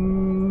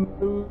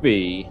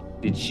movie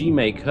did she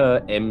make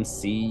her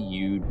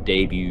MCU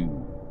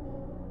debut?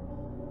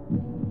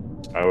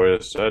 I would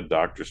have said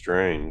Doctor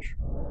Strange.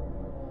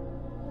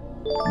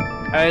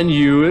 And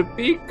you would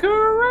be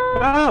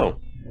correct. Oh.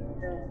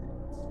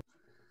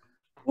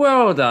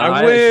 Well done.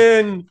 I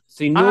win.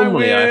 See,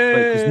 normally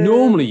because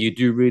normally you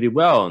do really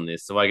well on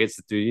this, so I get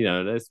to do,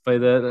 let's play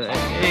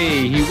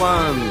hey, he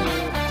won.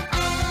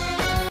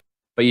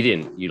 But you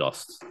didn't. You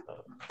lost.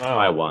 Oh.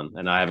 I won,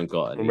 and I haven't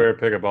got it. I better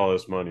pick up all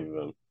this money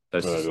then.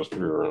 Let's just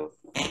do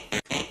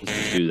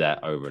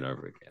that over and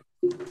over again.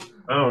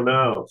 Oh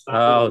no!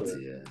 Oh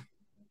dear.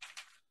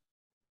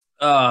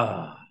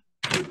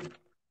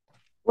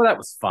 Well, that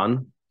was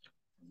fun.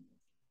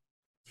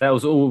 That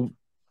was all.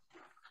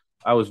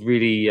 I was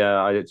really.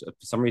 For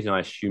some reason, I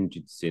assumed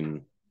you'd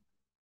seen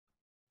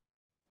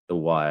The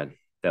Wire.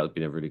 That would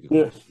be a really good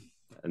question.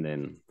 And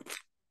then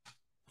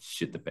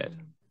shit the bed.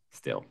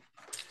 Still.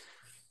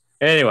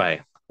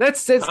 Anyway,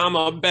 let's. I'm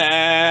a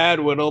bad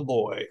little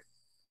boy.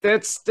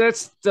 Let's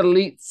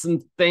delete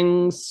some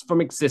things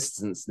from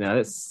existence now.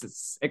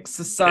 Let's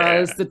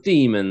exercise the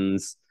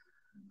demons.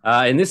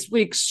 In this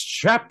week's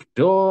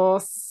Trapdoor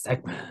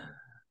segment.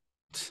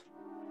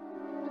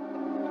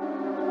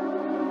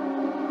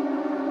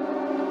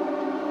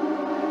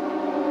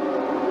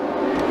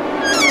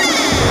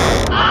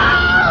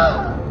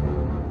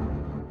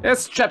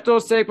 Yes,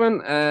 Trapdoor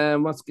segment.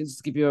 Once again, just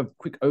to give you a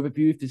quick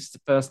overview, if this is the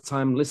first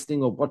time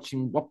listening or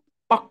watching Waffle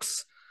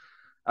Box.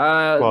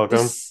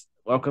 Welcome.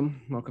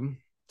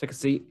 Take a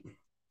seat.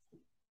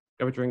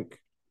 Grab a drink.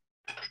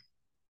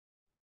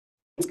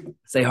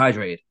 Stay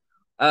hydrated.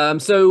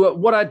 So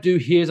what I do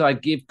here is I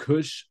give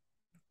Kush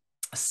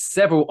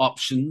several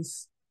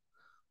options,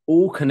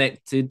 all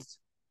connected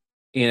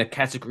in a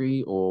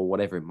category or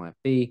whatever it might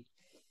be.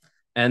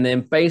 And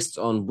then based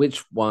on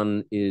which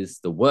one is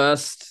the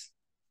worst,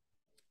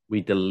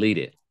 we delete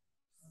it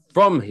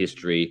from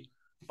history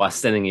by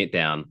sending it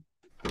down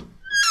the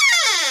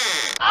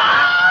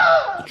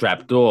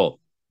trapdoor.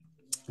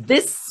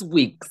 This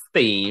week's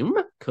theme,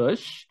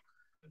 Kush,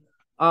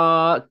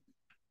 are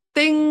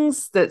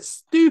things that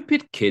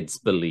stupid kids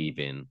believe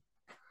in.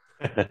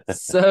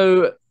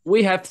 So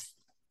we have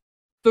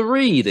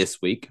 3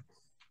 this week.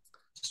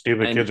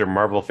 Stupid kids are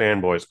Marvel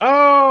fanboys.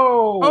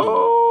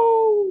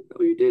 Oh,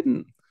 no, you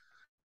didn't.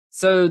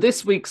 So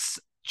this week's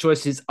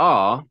choices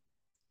are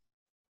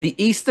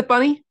the Easter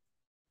Bunny,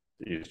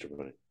 the Easter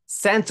Bunny,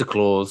 Santa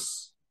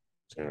Claus,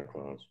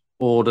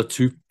 or the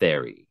Tooth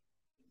Fairy.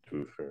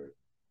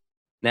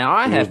 Now,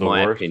 I have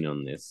my opinion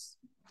on this,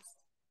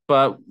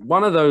 but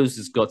one of those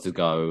has got to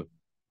go.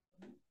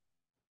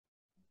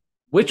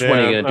 Which one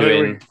are you going to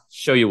do in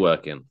Show Your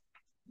Work in?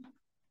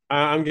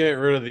 I'm getting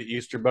rid of the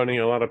Easter Bunny.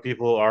 A lot of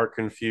people are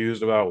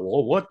confused about,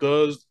 well, what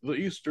does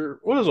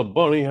a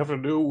bunny have to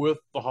do with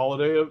the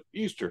holiday of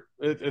Easter?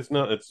 It's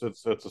not. It's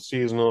a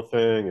seasonal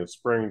thing. It's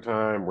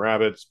springtime,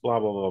 rabbits, blah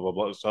blah blah blah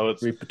blah. So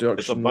it's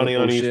a bunny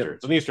on Easter.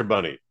 It's an Easter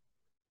bunny.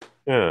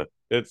 Yeah,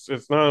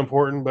 it's not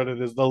important, but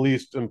it is the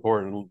least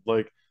important.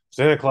 Like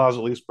Santa Claus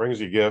at least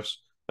brings you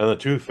gifts, and the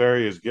Tooth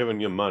Fairy is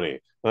giving you money.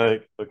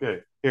 Like, okay,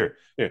 here,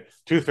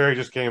 Tooth Fairy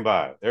just came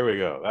by. There we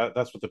go.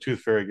 That's what the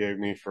Tooth Fairy gave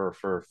me for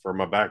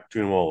my back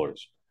 2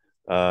 molars.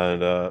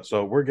 And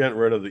so we're getting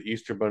rid of the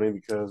Easter Bunny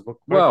because,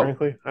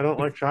 frankly, I don't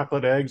like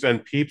chocolate eggs,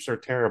 and Peeps are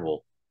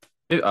terrible.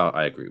 Oh,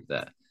 I agree with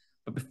that.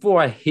 But before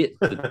I hit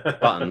the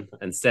button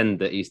and send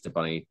the Easter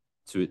Bunny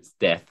to its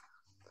death,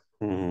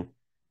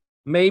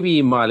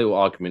 maybe my little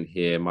argument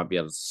here might be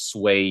able to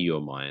sway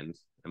your mind,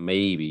 and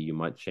maybe you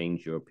might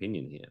change your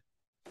opinion here.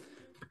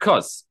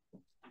 Because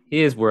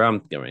here's where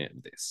I'm going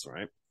at this,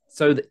 right?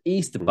 So the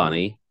Easter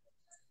Bunny,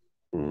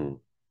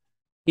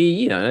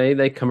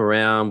 they come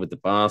around with the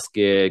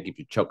basket, give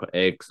you chocolate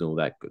eggs and all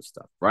that good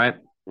stuff, right?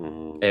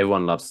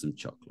 Everyone loves some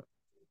chocolate.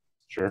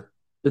 Sure.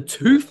 The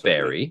Tooth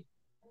Fairy,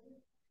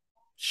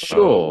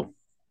 sure,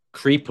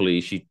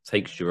 creepily, she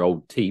takes your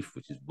old teeth,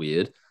 which is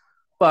weird,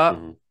 but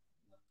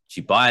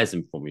she buys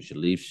them for me. She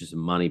leaves you some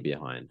money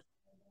behind.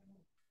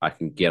 I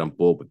can get on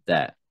board with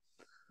that.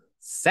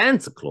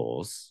 Santa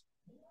Claus,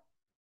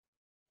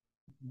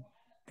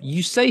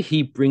 you say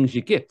he brings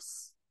you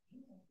gifts,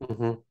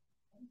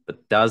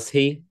 but does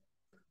he?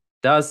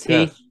 Does he?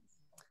 Yes.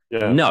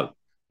 Yeah. No.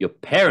 Your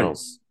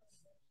parents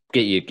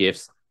get you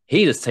gifts.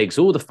 He just takes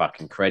all the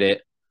fucking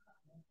credit.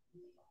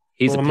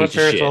 He's a piece of shit.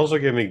 My parents also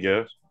give me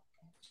gifts.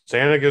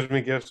 Santa gives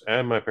me gifts,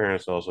 and my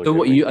parents also. So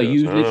what are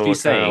you literally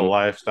saying? Kind of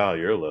lifestyle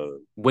you're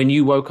living. When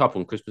you woke up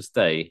on Christmas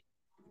Day,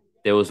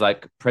 there was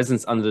like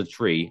presents under the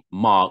tree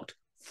marked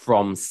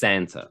from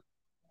Santa.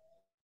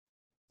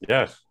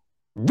 Yes.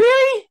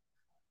 Really?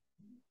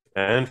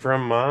 And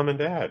from mom and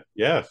dad.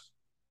 Yes.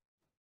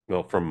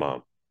 No, from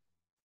mom.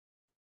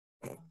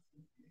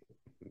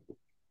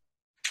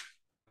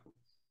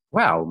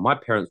 Wow, my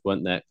parents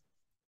weren't that.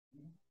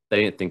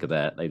 They didn't think of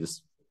that.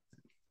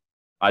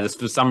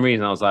 For some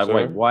reason, I was like,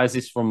 wait, why is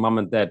this from mom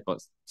and dad?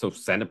 But so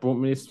Santa brought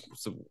me this?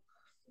 So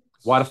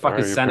why the fuck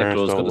is Santa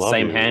Claus got the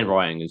same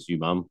handwriting as you,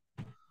 mum?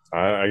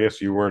 I guess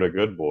you weren't a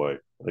good boy.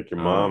 Like your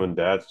mom and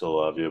dad still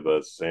love you,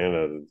 but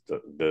Santa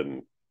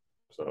didn't.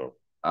 So.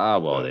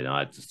 Then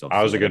I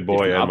was a good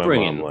boy, and my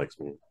mom likes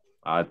me.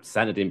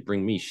 Santa didn't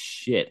bring me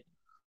shit.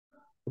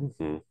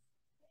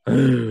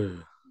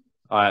 Mm-hmm.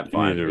 All right,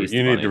 fine.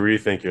 You need to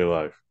rethink your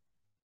life.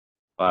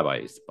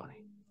 Bye, Easter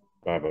Bunny.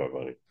 Bye,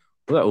 buddy.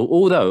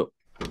 Although,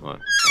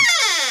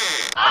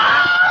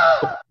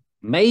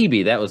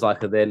 maybe that was like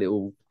their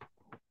little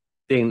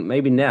thing.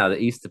 Maybe now the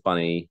Easter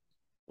Bunny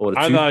or the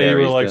I thought you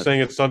were like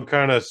saying it's some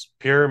kind of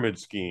pyramid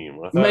scheme.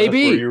 I thought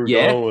maybe that's where you were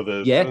going with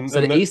this. Yeah.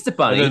 So the Easter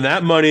Bunny, and then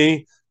that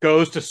money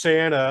goes to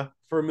Santa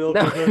for milk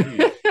and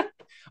cookies.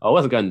 I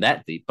wasn't going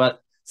that deep, but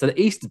so the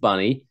Easter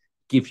Bunny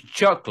gives you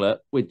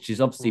chocolate, which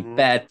is obviously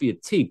bad for your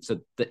teeth.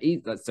 So they're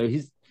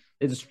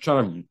just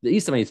trying to. The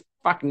Easter Bunny is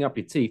fucking up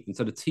your teeth, and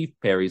so the Tooth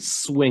Fairy is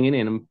swinging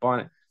in and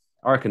buying it.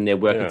 I reckon they're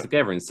working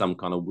together in some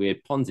kind of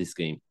weird Ponzi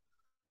scheme.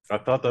 I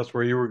thought that's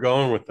where you were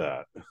going with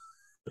that.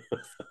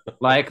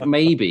 Like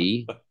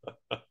maybe,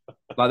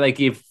 like they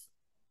give.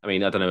 I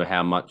mean, I don't know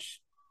how much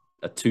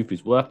a tooth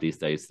is worth these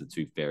days to the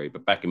Tooth Fairy,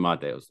 but back in my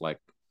day, it was like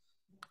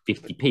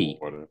 50p.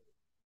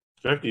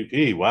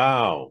 50p.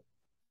 Wow,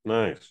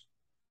 nice.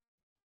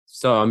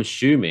 So I'm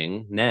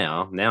assuming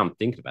now I'm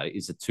thinking about it,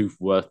 is a tooth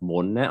worth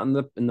more than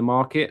that in the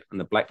market, on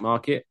the black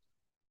market?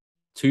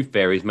 Tooth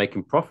Fairy is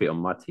making profit on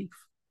my teeth.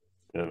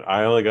 And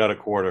I only got a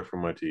quarter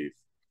from my teeth.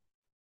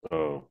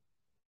 Oh.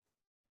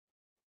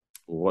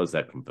 What does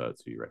that convert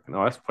to, you reckon?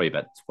 Oh, that's probably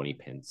about 20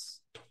 pence.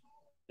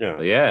 Yeah.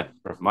 But yeah,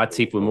 my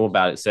teeth were more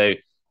about it. So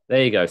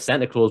there you go.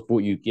 Santa Claus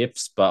brought you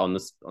gifts, but on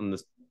this,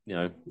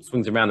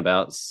 swings and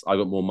roundabouts, I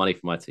got more money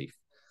for my teeth.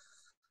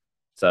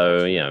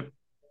 So,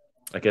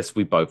 I guess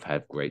we both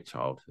had great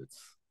childhoods.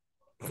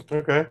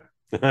 Okay.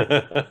 Good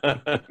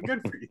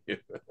for you.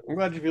 I'm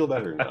glad you feel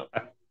better now.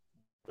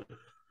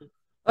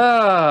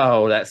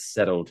 Oh, that's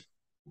settled.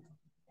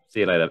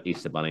 See you later,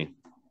 Easter Bunny.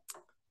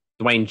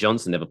 Dwayne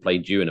Johnson never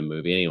played you in a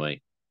movie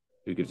anyway.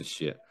 Who gives a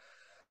shit?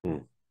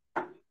 All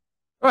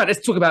right,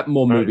 let's talk about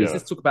more movies.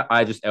 Let's talk about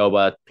Idris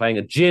Elba playing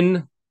a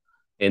djinn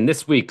in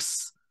this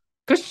week's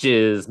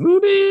Kush's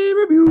movie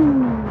review.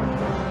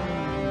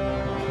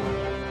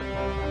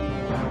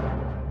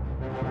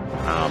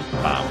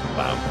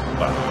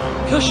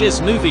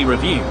 Kush's movie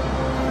review.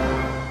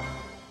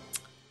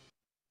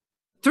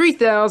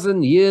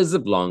 3,000 Years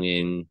of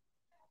Longing.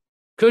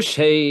 Kush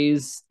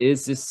Hayes,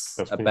 is this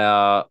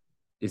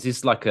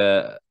like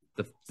the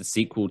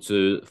sequel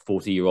to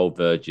 40-Year-Old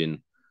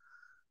Virgin?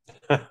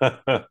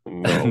 No,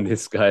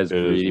 This guy's it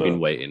is really been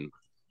not. waiting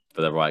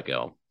for the right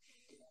girl.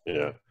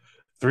 Yeah.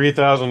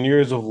 3,000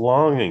 Years of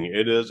Longing.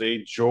 It is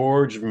a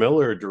George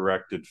Miller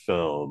directed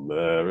film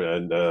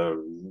and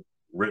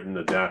written,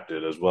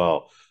 adapted as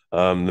well.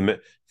 If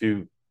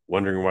you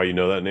wondering why you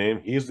know that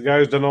name, he's the guy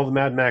who's done all the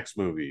Mad Max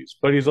movies,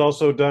 but he's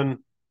also done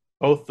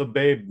both the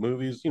Babe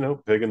movies,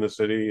 Pig in the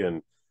City,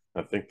 and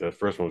I think the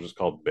first one was just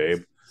called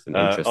Babe. It's an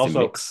interesting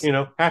Also, mix.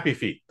 Happy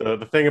Feet,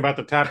 the thing about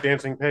the tap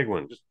dancing pig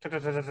one, just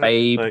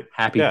Babe, like,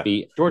 Happy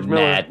Feet, George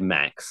Miller, Mad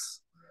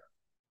Max.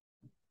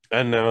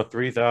 and now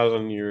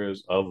 3,000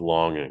 Years of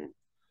Longing.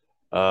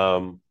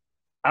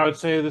 I would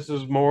say this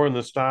is more in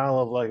the style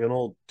of like an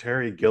old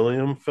Terry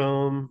Gilliam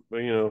film,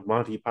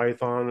 Monty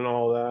Python and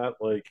all that.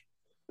 Like,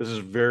 this is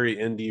very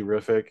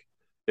indie-rific.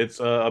 It's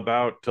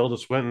about Tilda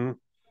Swinton.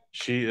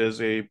 She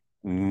is a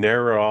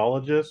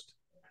narratologist,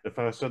 if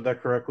I said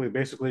that correctly.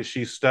 Basically,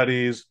 she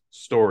studies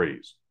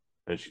stories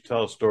and she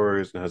tells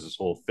stories and has this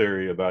whole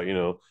theory about,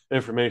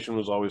 information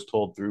was always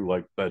told through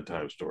like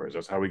bedtime stories.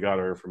 That's how we got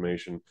our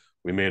information.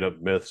 We made up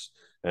myths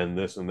and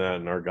this and that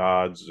and our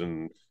gods,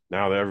 and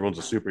now that everyone's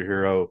a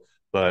superhero,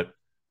 but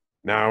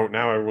now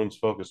everyone's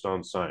focused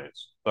on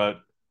science. But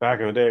back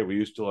in the day, we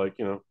used to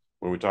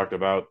when we talked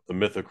about the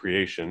myth of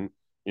creation,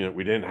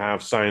 we didn't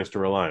have science to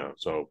rely on.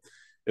 So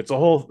it's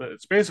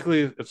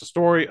a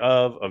story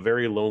of a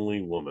very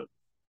lonely woman.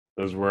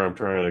 Is where I'm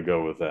trying to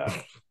go with that.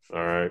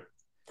 All right.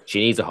 She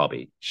needs a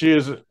hobby. She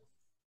has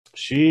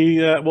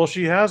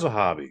a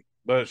hobby,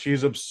 but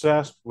she's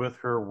obsessed with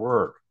her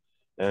work,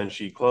 and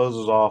she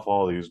closes off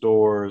all these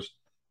doors.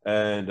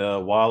 And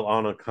while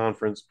on a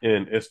conference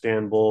in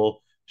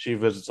Istanbul, she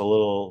visits a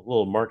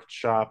little market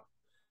shop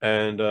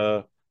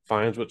and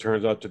finds what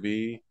turns out to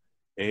be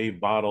a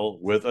bottle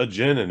with a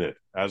gin in it,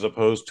 as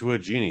opposed to a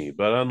genie.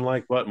 But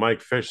unlike what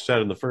Mike Fish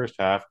said in the first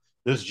half,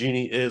 this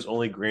genie is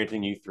only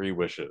granting you 3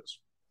 wishes.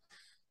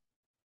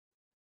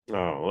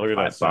 Oh, look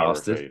at that sour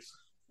face.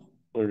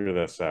 Look at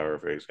that sour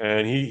face.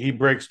 And he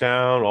breaks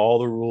down all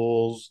the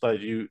rules that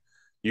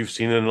you've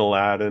seen in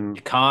Aladdin.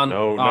 You can't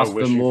ask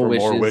for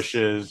more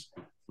wishes.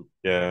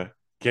 Yeah.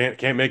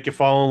 Can't make you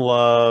fall in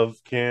love.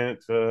 Can't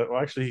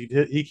actually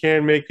he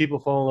can make people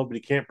fall in love, but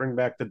he can't bring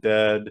back the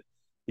dead.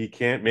 He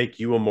can't make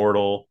you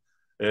immortal.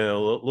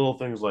 Little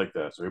things like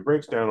that. So he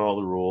breaks down all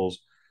the rules.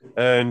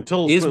 And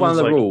is one of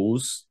the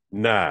rules,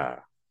 nah.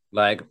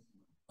 Like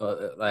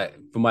for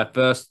my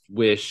first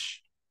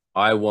wish,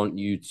 I want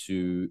you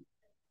to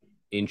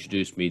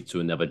introduce me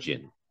to another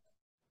djinn.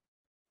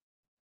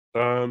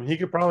 He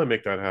could probably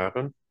make that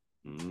happen.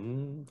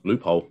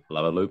 Loophole.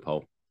 Love a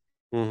loophole.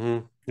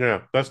 Mm-hmm.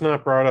 Yeah, that's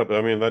not brought up. I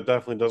mean, that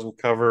definitely doesn't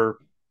cover.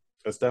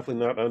 That's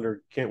definitely not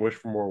under Can't Wish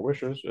for More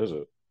Wishes, is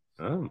it?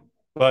 Oh.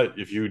 But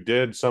if you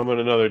did summon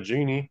another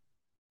genie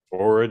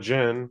or a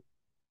djinn,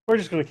 we're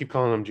just going to keep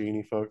calling them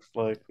genie, folks.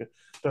 Like,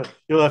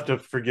 you'll have to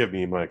forgive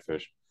me, Mike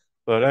Fish.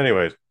 But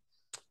anyways,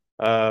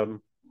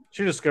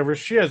 she discovers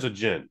she has a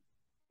djinn,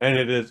 and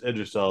it is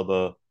Idris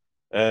Elba,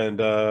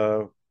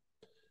 and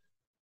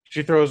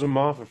she throws him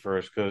off at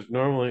first because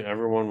normally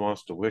everyone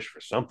wants to wish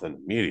for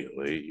something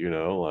immediately,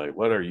 like,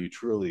 what are you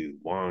truly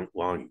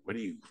longing? What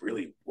do you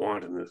really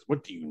want in this?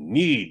 What do you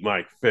need,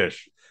 Mike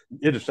Fish?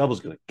 Idris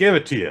Elba's going to give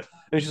it to you.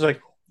 And she's like,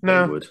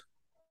 no. And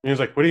he's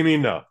like, what do you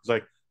mean no? He's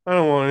like, I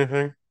don't want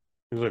anything.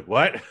 He's like,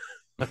 what?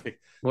 Like,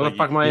 what the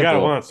fuck am I You got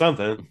to want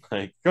something.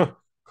 Like, come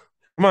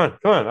on.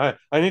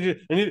 I need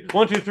you.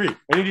 1, 2, 3.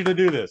 I need you to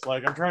do this.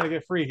 Like, I'm trying to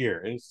get free here.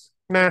 And he's,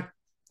 nah,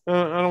 I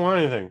don't want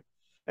anything.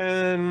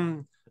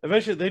 And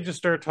eventually they just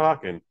start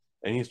talking,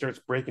 and he starts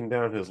breaking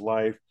down his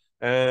life.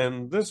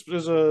 And this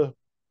is a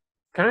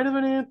kind of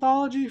an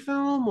anthology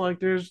film. Like,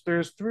 there's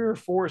 3 or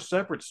 4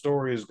 separate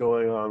stories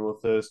going on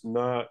with this,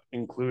 not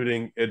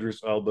including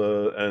Idris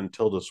Elba and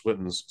Tilda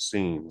Swinton's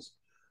scenes.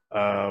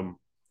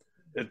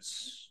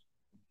 It's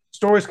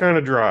story's kind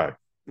of dry.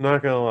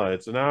 Not gonna lie,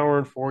 it's an hour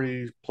and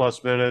 40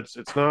 plus minutes.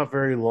 It's not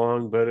very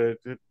long, but it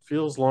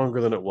feels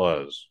longer than it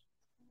was.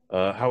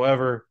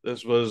 However,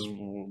 it's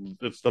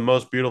the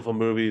most beautiful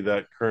movie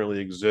that currently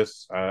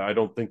exists. I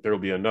don't think there will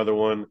be another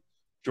one.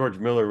 George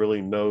Miller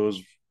really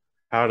knows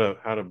how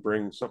to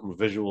bring something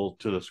visual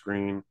to the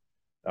screen.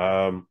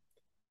 I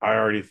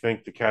already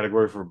think the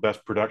category for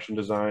best production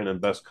design and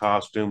best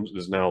costumes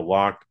is now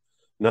locked.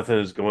 Nothing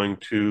is going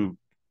to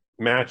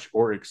match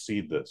or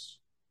exceed this.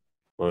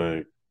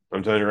 Like,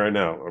 I'm telling you right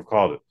now, I've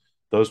called it.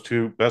 Those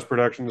 2, best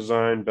production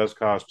design, best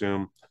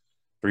costume.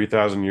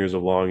 3,000 Years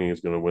of Longing is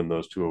going to win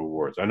those 2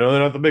 awards. I know they're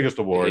not the biggest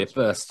awards,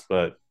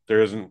 but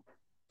there isn't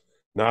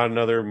not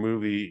another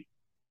movie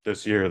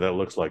this year that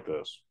looks like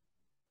this.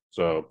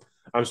 So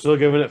I'm still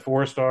giving it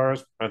 4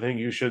 stars. I think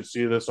you should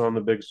see this on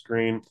the big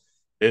screen.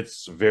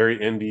 It's very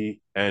indie,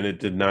 and it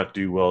did not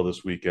do well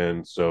this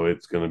weekend, so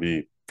it's going to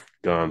be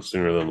gone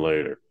sooner than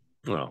later.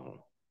 Oh,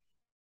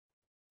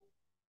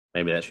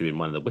 maybe that should be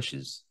one of the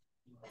wishes.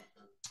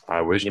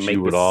 I wish You you make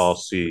would this all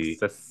see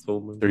successful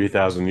movie.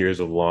 3,000 Years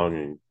of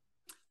Longing.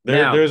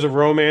 Now- There's a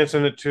romance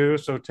in it too,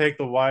 so take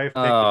the wife,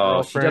 take the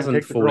Oh, she girlfriend, doesn't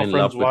take the fall in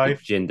love girlfriend's with the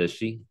wife. Jin, does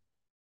she?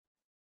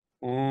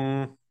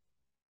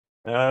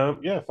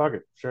 Yeah, fuck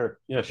it. Sure.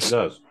 Yeah, she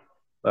does.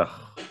 Ugh.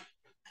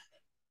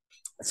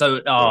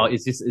 So,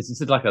 is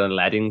this like an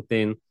Aladdin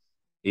thing?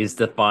 Is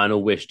the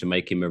final wish to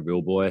make him a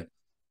real boy?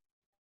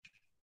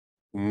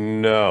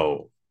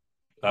 No.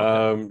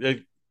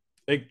 Okay.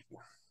 It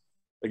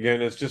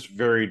again, it's just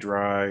very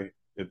dry.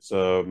 It's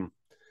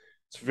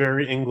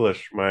very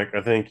English, Mike.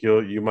 I think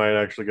you might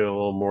actually get a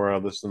little more out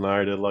of this than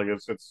I did. Like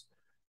it's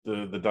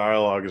the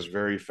dialogue is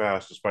very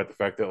fast, despite the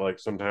fact that like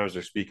sometimes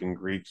they're speaking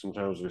Greek,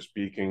 sometimes they're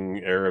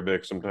speaking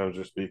Arabic, sometimes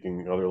they're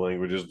speaking other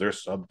languages.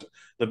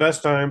 The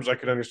best times I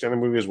could understand the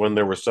movie is when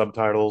there were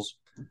subtitles,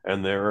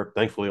 and there are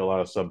thankfully a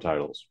lot of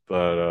subtitles.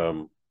 But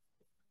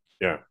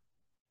yeah,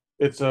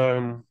 it's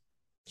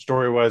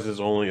story wise is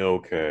only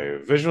okay.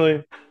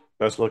 Visually,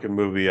 best looking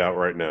movie out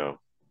right now.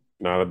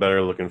 Not a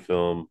better looking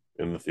film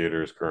in the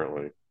theaters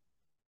currently.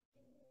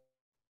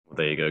 Well,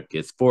 there you go,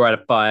 kids. 4 out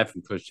of 5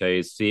 from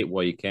Cliches. See it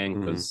while you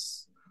can,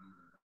 because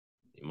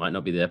you might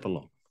not be there for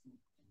long.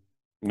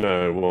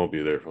 No, it won't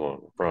be there for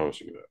long. I promise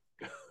you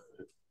that.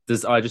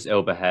 Does Idris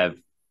Elba have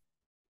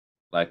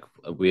like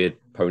a weird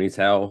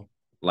ponytail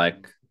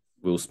like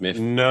Will Smith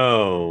in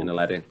No,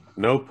 Aladdin?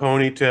 no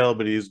ponytail,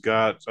 but he's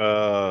got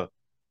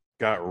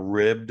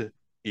ribbed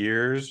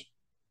ears.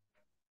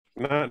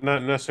 Not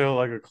necessarily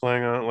like a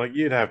Klingon. Like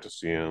you'd have to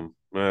see him,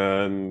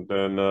 and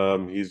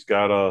then he's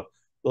got a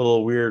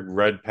little weird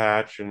red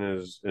patch in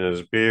his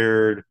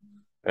beard,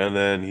 and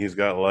then he's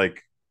got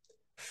like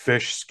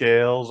fish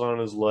scales on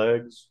his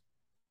legs.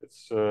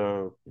 It's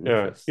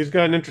yeah, he's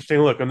got an interesting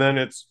look, and then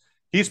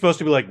he's supposed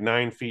to be like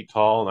 9 feet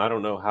tall, and I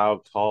don't know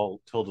how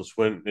tall Tilda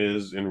Swinton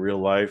is in real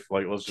life.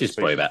 Like let's She's just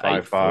say probably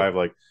she's about 5'5".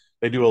 Like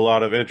they do a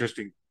lot of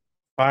interesting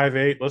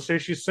 5'8". Let's say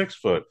she's 6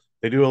 foot.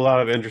 They do a lot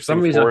of For interesting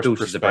some reason, I forced feel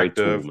she's a very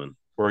tall perspective woman.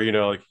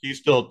 where like he's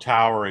still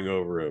towering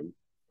over him.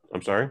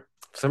 I'm sorry.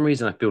 For some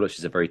reason, I feel like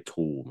she's a very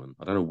tall woman.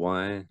 I don't know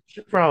why.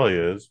 She probably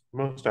is.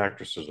 Most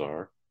actresses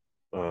are.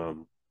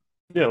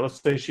 Yeah, let's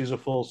say she's a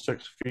full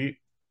 6 feet.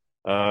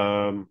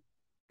 Um,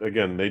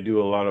 Again, they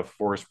do a lot of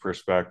forced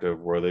perspective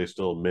where they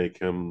still make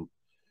him.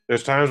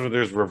 There's times where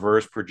there's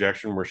reverse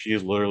projection where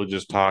she's literally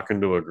just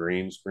talking to a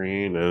green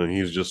screen and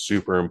he's just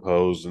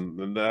superimposed,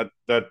 and that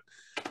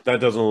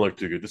doesn't look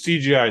too good. The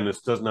CGI in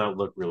this does not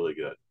look really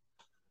good,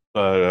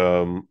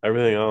 but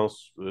everything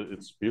else,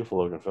 it's a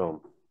beautiful looking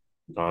film.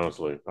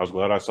 Honestly, I was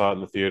glad I saw it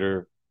in the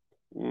theater.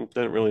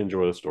 Didn't really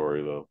enjoy the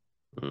story though.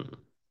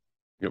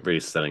 You're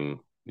really selling,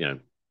 the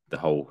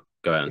whole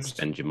go out and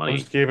spend your I'm money.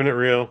 just keeping it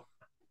real.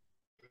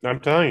 I'm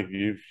telling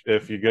you,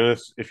 if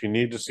you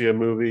need to see a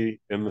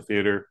movie in the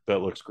theater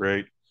that looks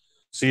great,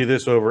 see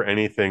this over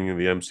anything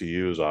the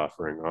MCU is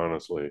offering.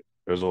 Honestly,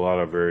 there's a lot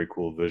of very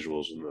cool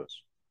visuals in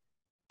this.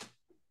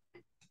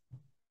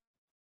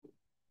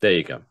 There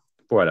you go.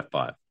 4 out of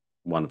 5.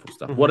 Wonderful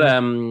stuff. What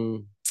have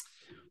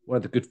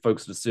the good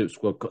folks of the Suit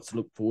Squad got to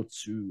look forward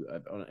to?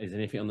 Is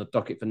anything on the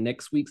docket for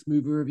next week's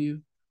movie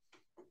review?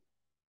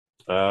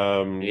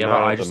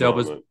 Yeah, Idris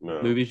Elba's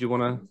movies you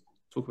want to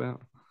talk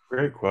about?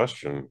 Great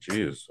question.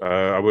 Jeez,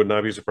 I would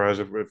not be surprised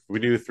if we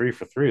do 3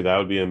 for 3. That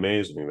would be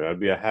amazing. That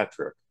would be a hat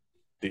trick.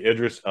 The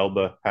Idris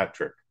Elba hat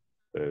trick.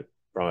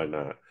 Probably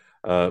not.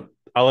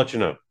 I'll let you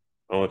know.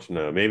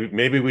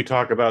 Maybe we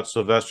talk about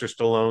Sylvester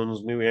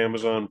Stallone's new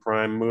Amazon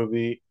Prime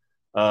movie,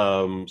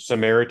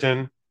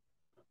 Samaritan.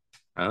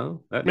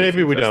 Oh,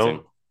 maybe we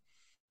don't.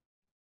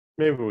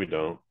 Maybe we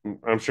don't.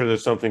 I'm sure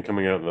there's something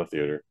coming out in the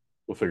theater.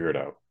 We'll figure it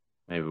out.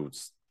 Maybe we'll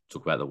just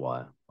talk about The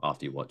Wire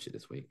after you watch it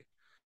this week.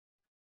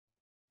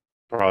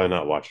 Probably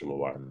not watching The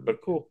Wire,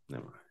 but cool.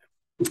 Never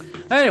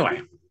mind.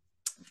 Anyway,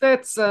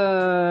 let's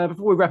before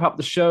we wrap up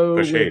the show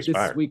with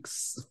this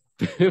week's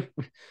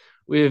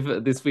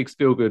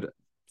Feel Good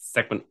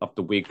segment of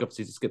the week.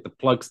 Obviously, just get the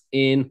plugs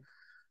in.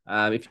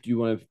 If you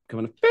want to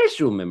become an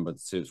official member of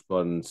the Suit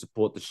Squad and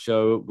support the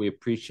show, we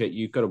appreciate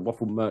you. Go to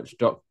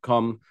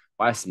wafflemerch.com,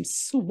 buy some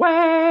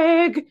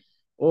swag,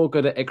 or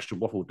go to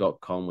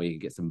extrawaffle.com where you can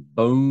get some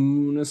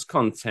bonus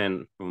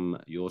content from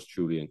yours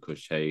truly and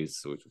Kush Hayes.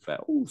 So it's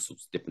about all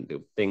sorts of different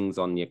little things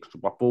on the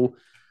Extra Waffle.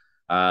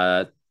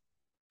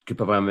 Could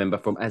become a member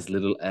from as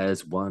little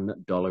as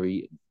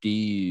 $1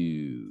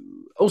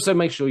 due. Also,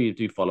 make sure you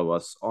do follow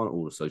us on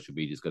all the social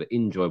medias. Go to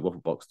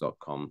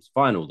enjoywafflebox.com.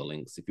 Find all the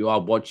links. If you are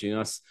watching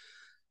us,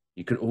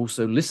 you can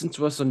also listen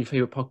to us on your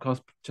favorite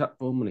podcast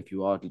platform. And if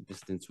you are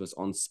listening to us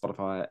on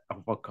Spotify,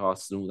 Apple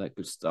Podcasts, and all that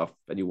good stuff,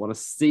 and you want to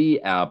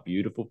see our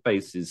beautiful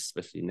faces,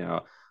 especially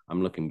now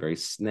I'm looking very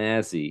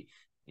snazzy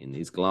in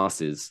these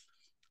glasses,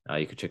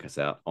 you can check us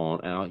out on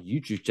our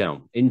YouTube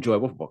channel,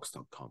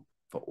 enjoywafflebox.com,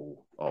 for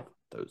all of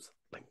those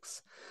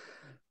links.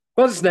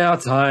 But it's now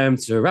time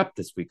to wrap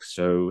this week's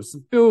show with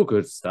some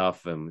feel-good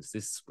stuff, and with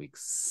this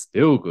week's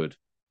feel-good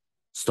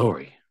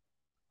story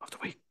of the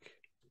week.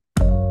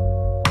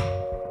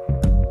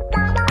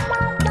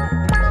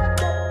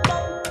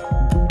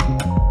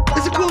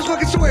 It's the coolest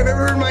fucking story I've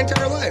ever heard in my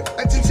entire life.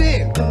 That's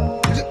insane.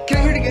 Can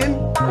I hear it again?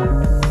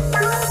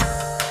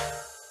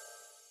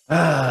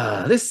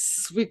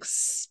 This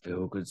week's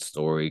feel-good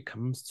story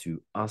comes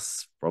to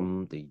us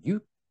from the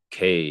UK,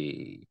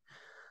 the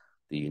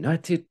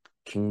United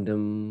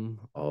Kingdom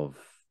of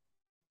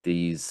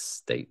these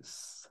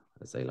states,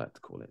 as they like to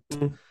call it. I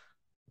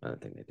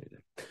don't think they do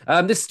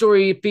that. This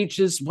story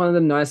features one of the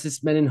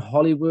nicest men in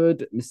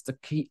Hollywood, Mr.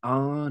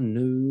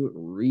 Keanu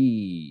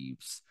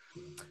Reeves.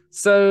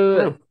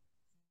 So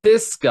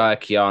this guy,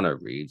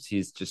 Keanu Reeves,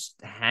 he's just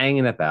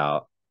hanging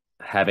about,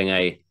 having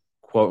a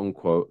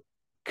quote-unquote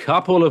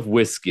couple of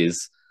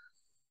whiskeys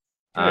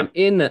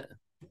in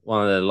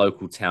one of the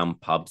local town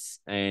pubs,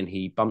 and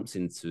he bumps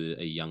into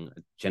a young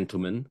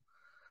gentleman,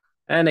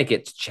 and they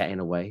get to chatting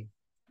away.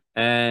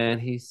 And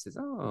he says,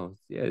 "Oh,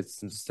 yeah,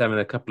 I'm just having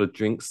a couple of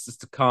drinks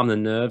just to calm the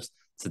nerves.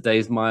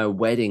 Today's my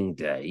wedding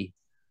day.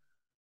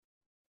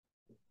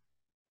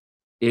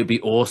 It'd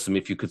be awesome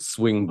if you could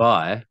swing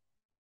by."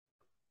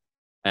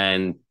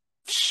 And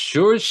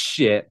sure as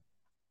shit,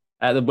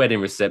 at the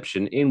wedding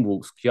reception, in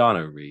walks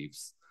Keanu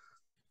Reeves.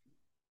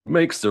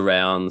 Makes the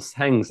rounds,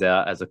 hangs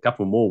out, has a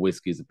couple more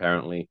whiskeys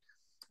apparently,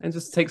 and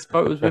just takes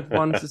photos with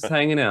one just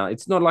hanging out.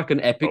 It's not like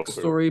an epic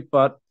story,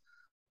 but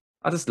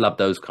I just love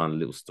those kind of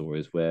little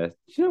stories where,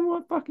 you know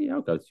what, fuck it,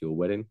 I'll go to your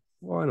wedding.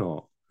 Why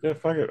not? Yeah,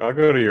 fuck it. I'll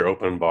go to your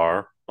open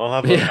bar. I'll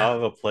have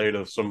a plate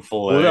of some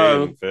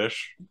filet and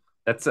fish.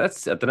 That's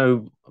I don't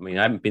know. I mean,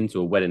 I haven't been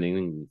to a wedding in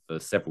England for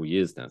several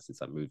years now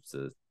since I moved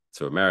to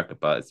America,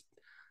 but it's,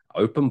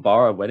 open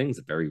bar weddings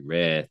are a very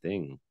rare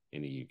thing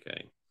in the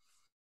UK.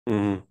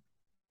 Mm-hmm.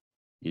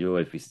 You'd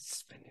always be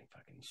spending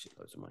fucking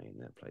shitloads of money in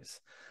that place.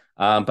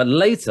 But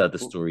later, the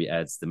story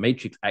adds the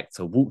Matrix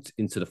actor walked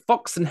into the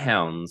Fox and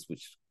Hounds,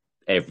 which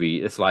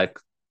it's like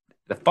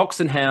the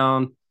Fox and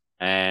Hound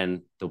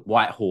and the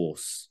White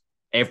Horse.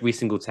 Every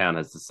single town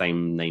has the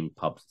same name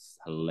pubs. It's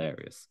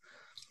hilarious.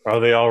 Are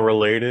they all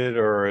related,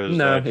 or is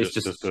no, that it's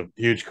just a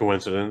huge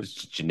coincidence?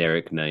 It's a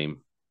generic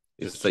name.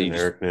 It's a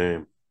generic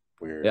name.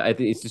 Weird. Yeah, I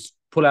think it's just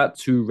pull out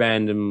two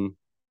random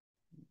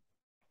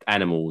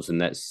animals,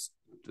 and that's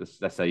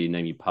how you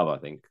name your pub, I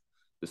think.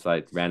 Just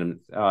like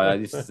random.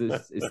 It's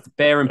the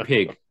bear and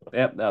pig.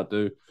 Yep, that'll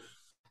do.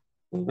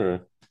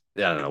 Okay.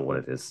 Yeah, I don't know what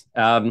it is.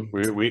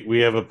 We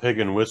have a pig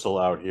and whistle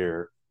out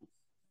here.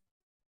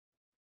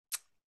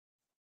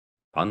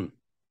 Fun.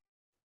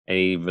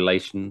 Any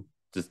relation?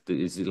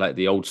 Is it like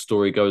the old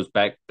story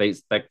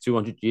dates back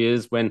 200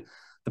 years when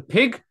the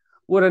pig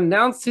would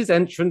announce his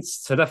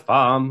entrance to the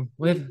farm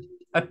with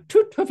a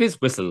toot of his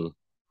whistle?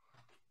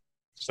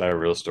 Is that a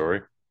real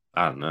story?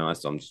 I don't know.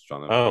 I'm just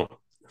trying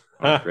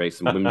to create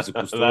some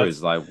whimsical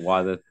stories, like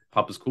why the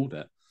pub is called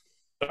that.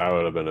 That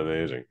would have been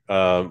amazing.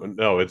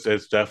 No,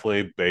 it's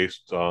definitely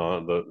based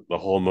on the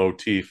whole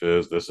motif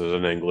is this is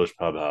an English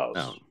pub house.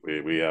 Oh.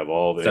 We have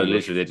all the so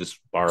English literally they're just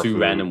two food.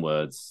 random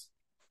words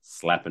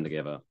slapping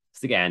together.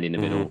 Stick a hand in the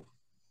middle.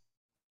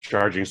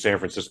 Charging San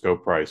Francisco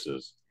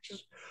prices.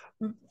 Just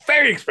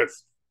very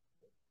expensive.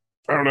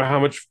 I don't know how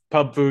much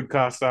pub food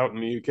costs out in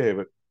the UK,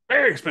 but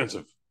very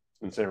expensive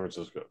in San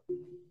Francisco.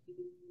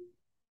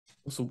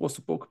 So what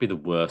could be the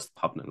worst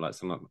pub name? Like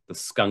something like the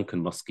Skunk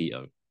and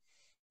Mosquito.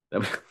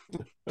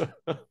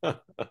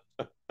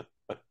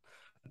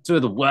 Two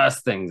of the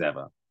worst things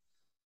ever.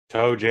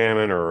 Toe Jam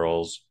and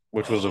Earls,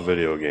 which was a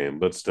video game,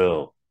 but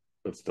still.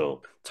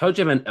 Toe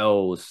Jam and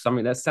Earls,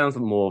 something that sounds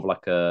more of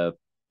like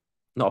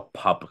not a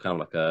pub, but kind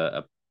of like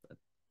a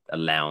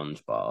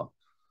lounge bar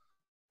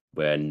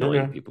where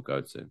annoying people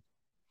go to.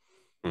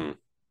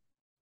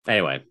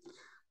 Anyway,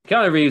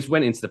 Keanu Reeves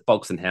went into the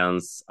Fox and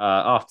Hounds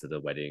after the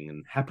wedding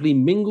and happily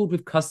mingled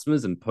with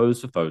customers and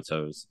posed for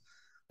photos.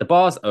 The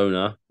bar's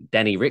owner,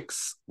 Danny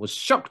Ricks, was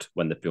shocked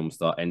when the film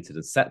star entered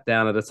and sat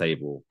down at a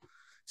table.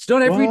 It's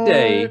not every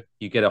day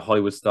you get a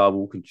Hollywood star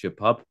walk into your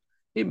pub.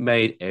 It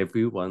made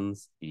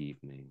everyone's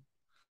evening.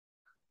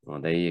 Well,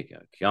 there you go.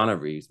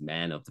 Keanu Reeves,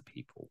 man of the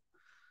people.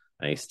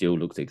 And he still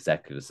looks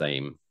exactly the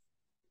same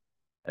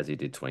as he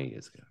did 20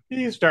 years ago.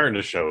 He's starting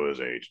to show his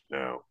age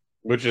now,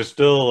 which is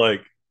still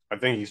like, I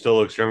think he still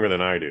looks younger than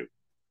I do.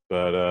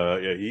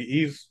 But yeah,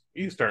 he's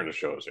starting to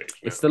show his age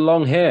now. It's the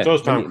long hair. So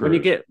is Tom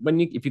Cruise.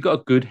 If you've got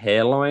a good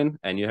hairline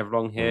and you have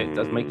long hair, it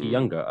does make you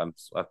younger.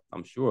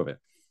 I'm sure of it.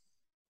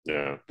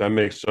 Yeah, that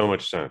makes so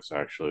much sense,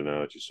 actually,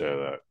 now that you say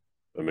that.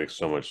 That makes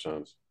so much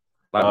sense.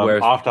 Like,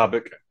 off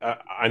topic,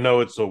 I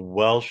know it's a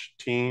Welsh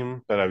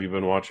team that have you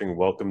been watching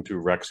Welcome to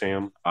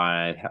Wrexham?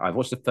 I've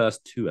watched the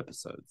first 2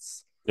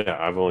 episodes. Yeah,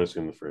 I've only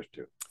seen the first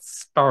 2.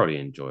 It's thoroughly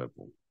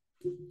enjoyable.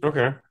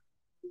 Okay.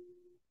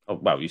 Oh,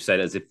 well, you said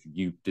as if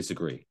you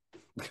disagree.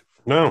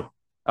 No.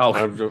 Oh,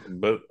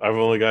 but I've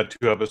only got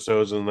 2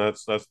 episodes, and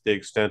that's the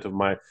extent of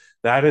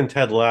that and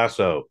Ted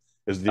Lasso.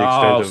 is the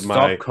extent of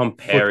my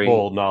comparing.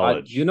 football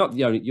knowledge. You're not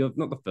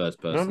the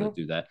first person to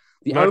do that.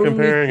 I'm not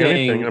comparing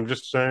anything. I'm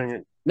just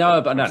saying.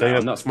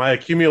 I'm not. My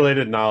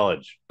accumulated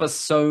knowledge. But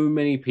so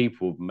many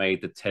people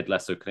made the Ted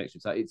Lasso connection.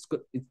 So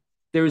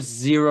there is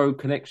zero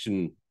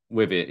connection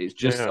with it. It's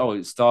just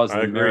it stars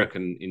an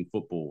American in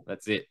football.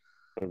 That's it.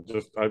 And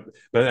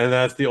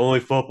that's the only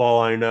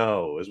football I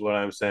know, is what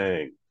I'm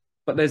saying.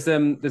 But there's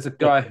a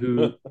guy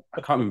who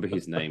I can't remember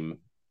his name,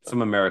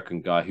 some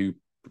American guy who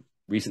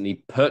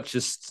recently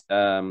purchased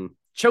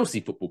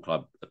Chelsea Football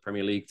Club, the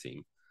Premier League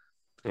team.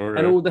 Okay.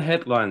 And all the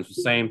headlines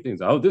were saying things.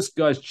 Oh, this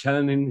guy's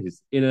channeling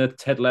his inner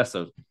Ted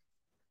Lasso.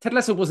 Ted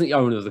Lasso wasn't the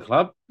owner of the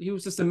club. He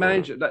was just a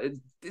manager.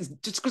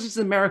 Just because he's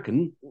an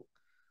American,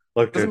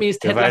 doesn't mean he's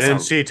Ted Lasso.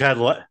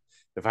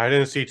 If I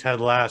didn't see Ted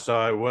Lasso,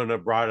 I wouldn't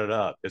have brought it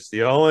up. It's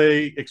the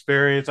only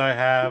experience I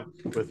have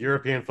with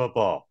European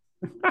football.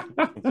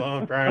 That's all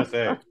I'm trying to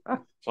say.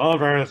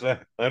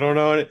 I don't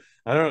know it.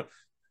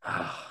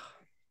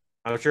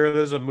 I'm sure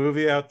there's a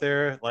movie out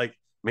there like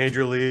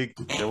Major League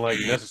and like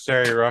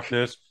Necessary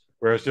Roughness,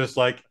 where it's just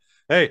like,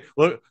 hey,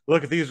 look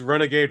at these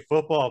renegade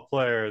football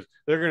players.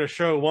 They're going to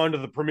show one to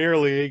the Premier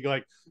League.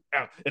 Like,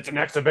 it's an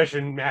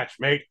exhibition match,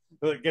 mate.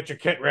 Get your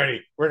kit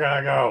ready. We're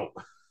going to go.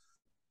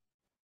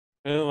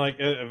 And like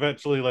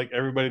eventually, like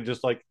everybody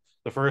just like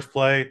the first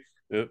play,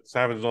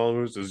 Savage all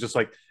moves is just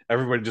like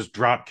everybody just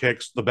drop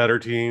kicks the better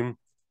team.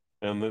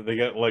 And they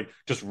get like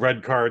just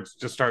red cards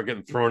just start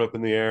getting thrown up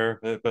in the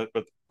air.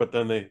 But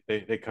then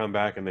they come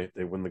back and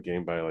they win the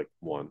game by like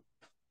 1.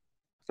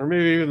 Or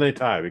maybe even they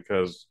tie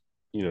because,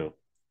 your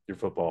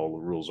football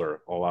rules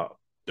are a lot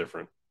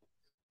different.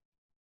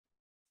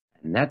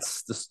 And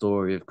that's the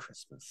story of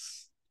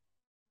Christmas.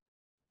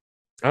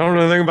 I don't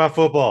know anything about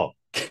football.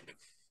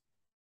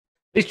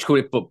 They should call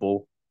it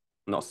football,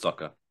 not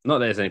soccer. Not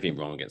that there's anything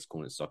wrong against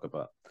calling it soccer,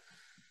 but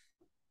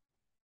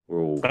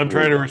I'm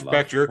trying to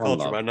respect your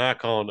culture by not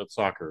calling it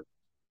soccer.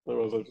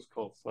 Otherwise, I just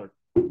call it soccer.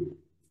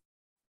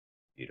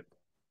 Beautiful.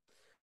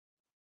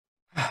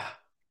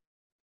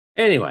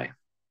 Anyway,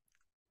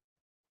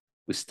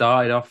 we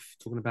started off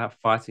talking about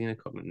fighting in a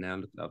comment.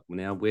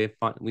 Now we're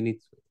fighting. We need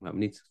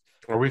to.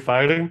 Are we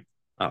fighting?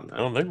 I don't know. I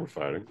don't think we're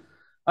fighting.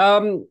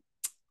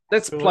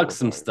 Let's plug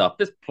some stuff.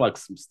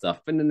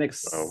 In the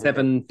next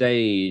 7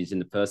 days, in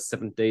the first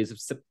 7 days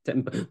of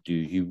September. Do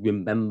you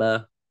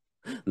remember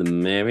the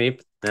merry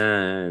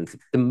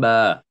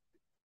September?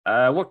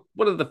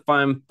 What are the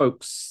fine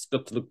folks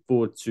got to look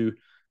forward to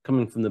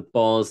coming from the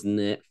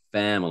Bosnet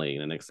family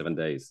in the next 7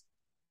 days?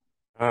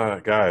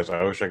 Guys,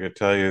 I wish I could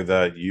tell you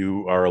that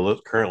you are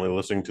currently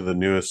listening to the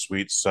newest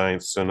Sweet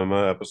Science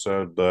Cinema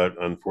episode, but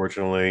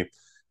unfortunately,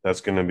 that's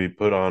going to be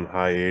put on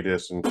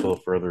hiatus until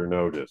further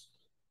notice.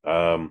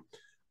 I'm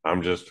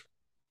just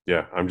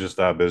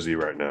that busy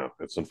right now.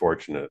 It's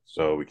unfortunate.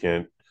 So we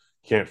can't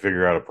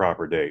figure out a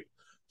proper date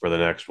for the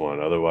next one.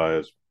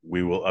 Otherwise,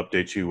 we will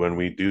update you when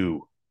we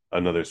do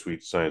another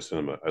Sweet Science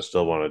Cinema. I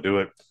still want to do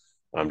it.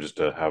 I'm just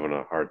having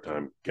a hard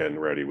time getting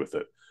ready with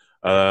it.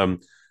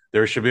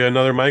 There should be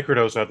another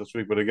Microdose out this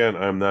week, but again,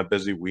 I'm that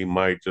busy. We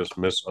might just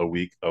miss a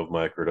week of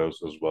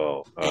Microdose as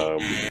well.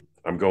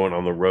 I'm going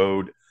on the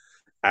road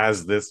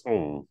as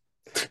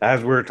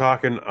we're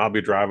talking. I'll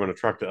be driving a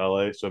truck to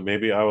LA, so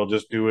maybe I will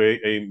just do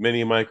a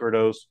mini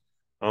Microdose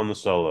on the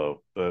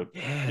solo. But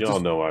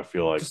y'all know I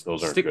feel like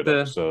those aren't good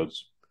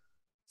episodes.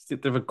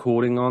 Stick the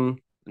recording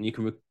on, and you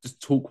can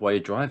just talk while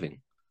you're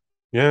driving.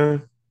 Yeah,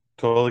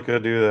 totally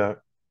could do that.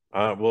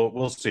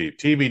 We'll see.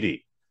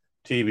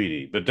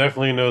 TBD, but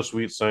definitely no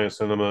Sweet Science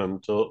Cinema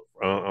until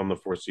on the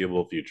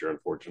foreseeable future,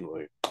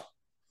 unfortunately.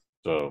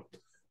 So,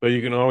 but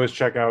you can always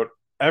check out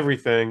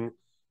everything,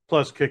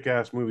 plus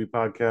Kick-Ass Movie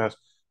Podcast,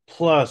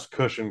 plus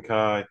Kush and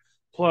Kai,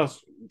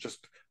 plus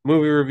just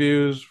movie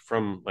reviews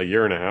from a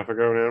year and a half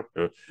ago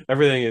now.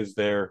 Everything is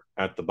there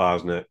at the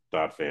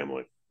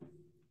Bosnet.family.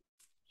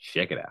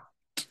 Check it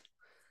out.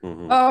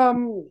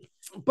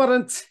 Mm-hmm. But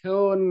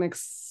until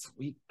next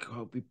week,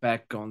 I'll be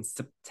back on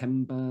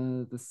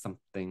September the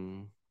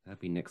something. That'll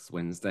be next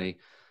Wednesday.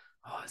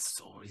 Oh, it's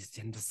always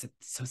the end of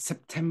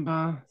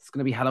September. It's going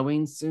to be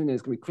Halloween soon.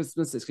 It's going to be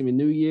Christmas. It's going to be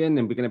New Year. And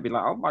then we're going to be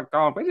like, oh my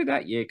God, where did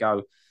that year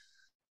go?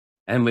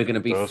 And we're going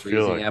to be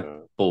freezing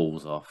our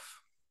balls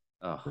off.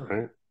 Oh,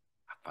 right.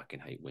 I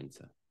fucking hate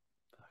winter.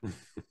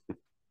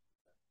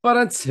 But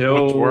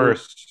until... What's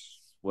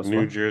worse?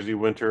 New Jersey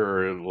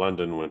winter or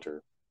London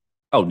winter?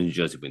 Oh, New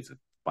Jersey winter.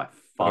 By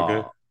far.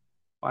 Okay.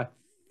 By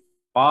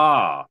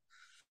far.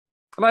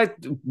 Like,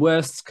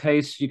 worst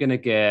case, you're going to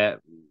get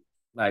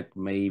like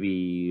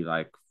maybe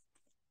like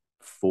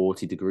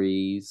 40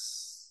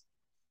 degrees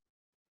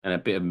and a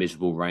bit of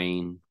miserable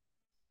rain.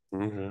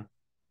 Mm-hmm.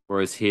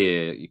 Whereas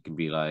here, you can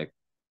be like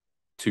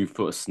 2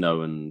 foot of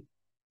snow and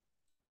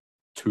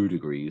 2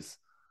 degrees.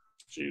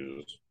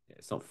 Jesus. Yeah,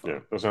 it's not fun. Yeah,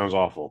 that sounds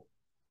awful.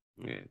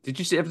 Yeah. Did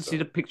you ever see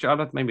the picture?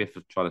 I'd maybe have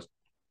to try to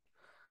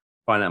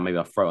find out. Maybe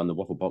I'll throw it on the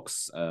Waffle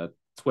Box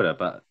Twitter.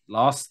 But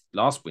last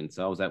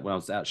winter, when I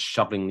was out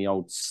shoveling the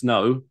old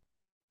snow.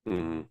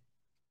 Mm-hmm.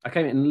 I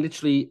came in and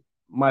literally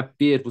my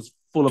beard was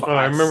full of ice.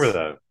 I remember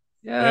that.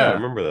 Yeah, I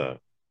remember that.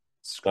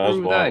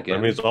 Screw that again.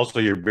 That means also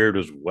your beard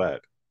was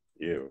wet.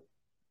 You.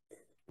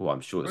 Well,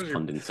 I'm sure it's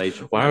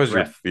condensation. Why was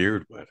your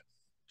beard wet?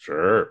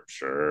 Sure.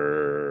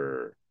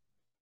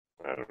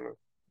 I don't know.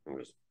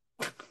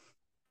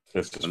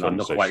 It's just fun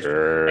to say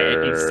sure.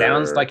 It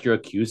sounds like you're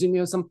accusing me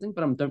of something,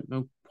 but I don't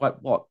know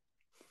quite what.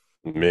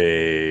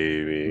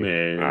 Maybe.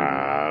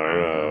 I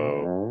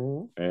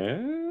don't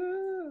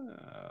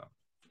know.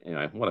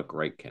 Anyway, what a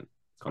great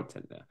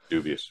content there.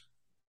 Dubious.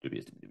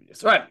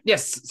 All right,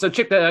 yes. So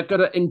check that out. Go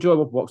to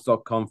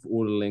enjoywafflebox.com for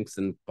all the links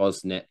and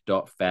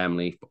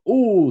bosnet.family for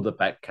all the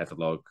back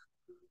catalogue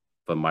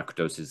for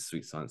microdoses,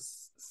 sweet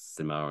science,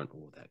 cinema, and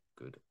all that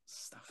good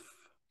stuff.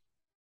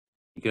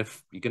 You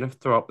gonna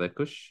throw up there,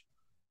 Kush?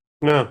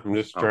 No, I'm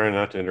just trying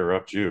not to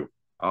interrupt you.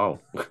 Oh,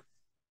 I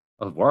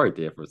was worried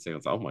there for a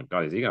second. Oh my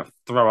god, is he gonna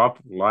throw up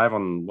live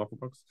on Waffle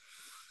Box?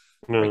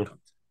 No.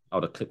 I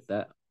would have clipped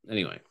that.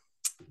 Anyway,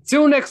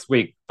 till next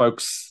week,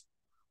 folks.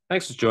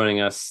 Thanks for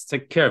joining us.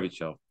 Take care of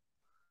each other.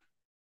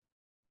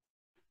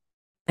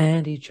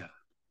 And each other.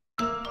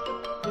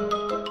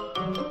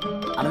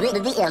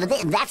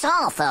 That's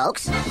all,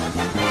 folks.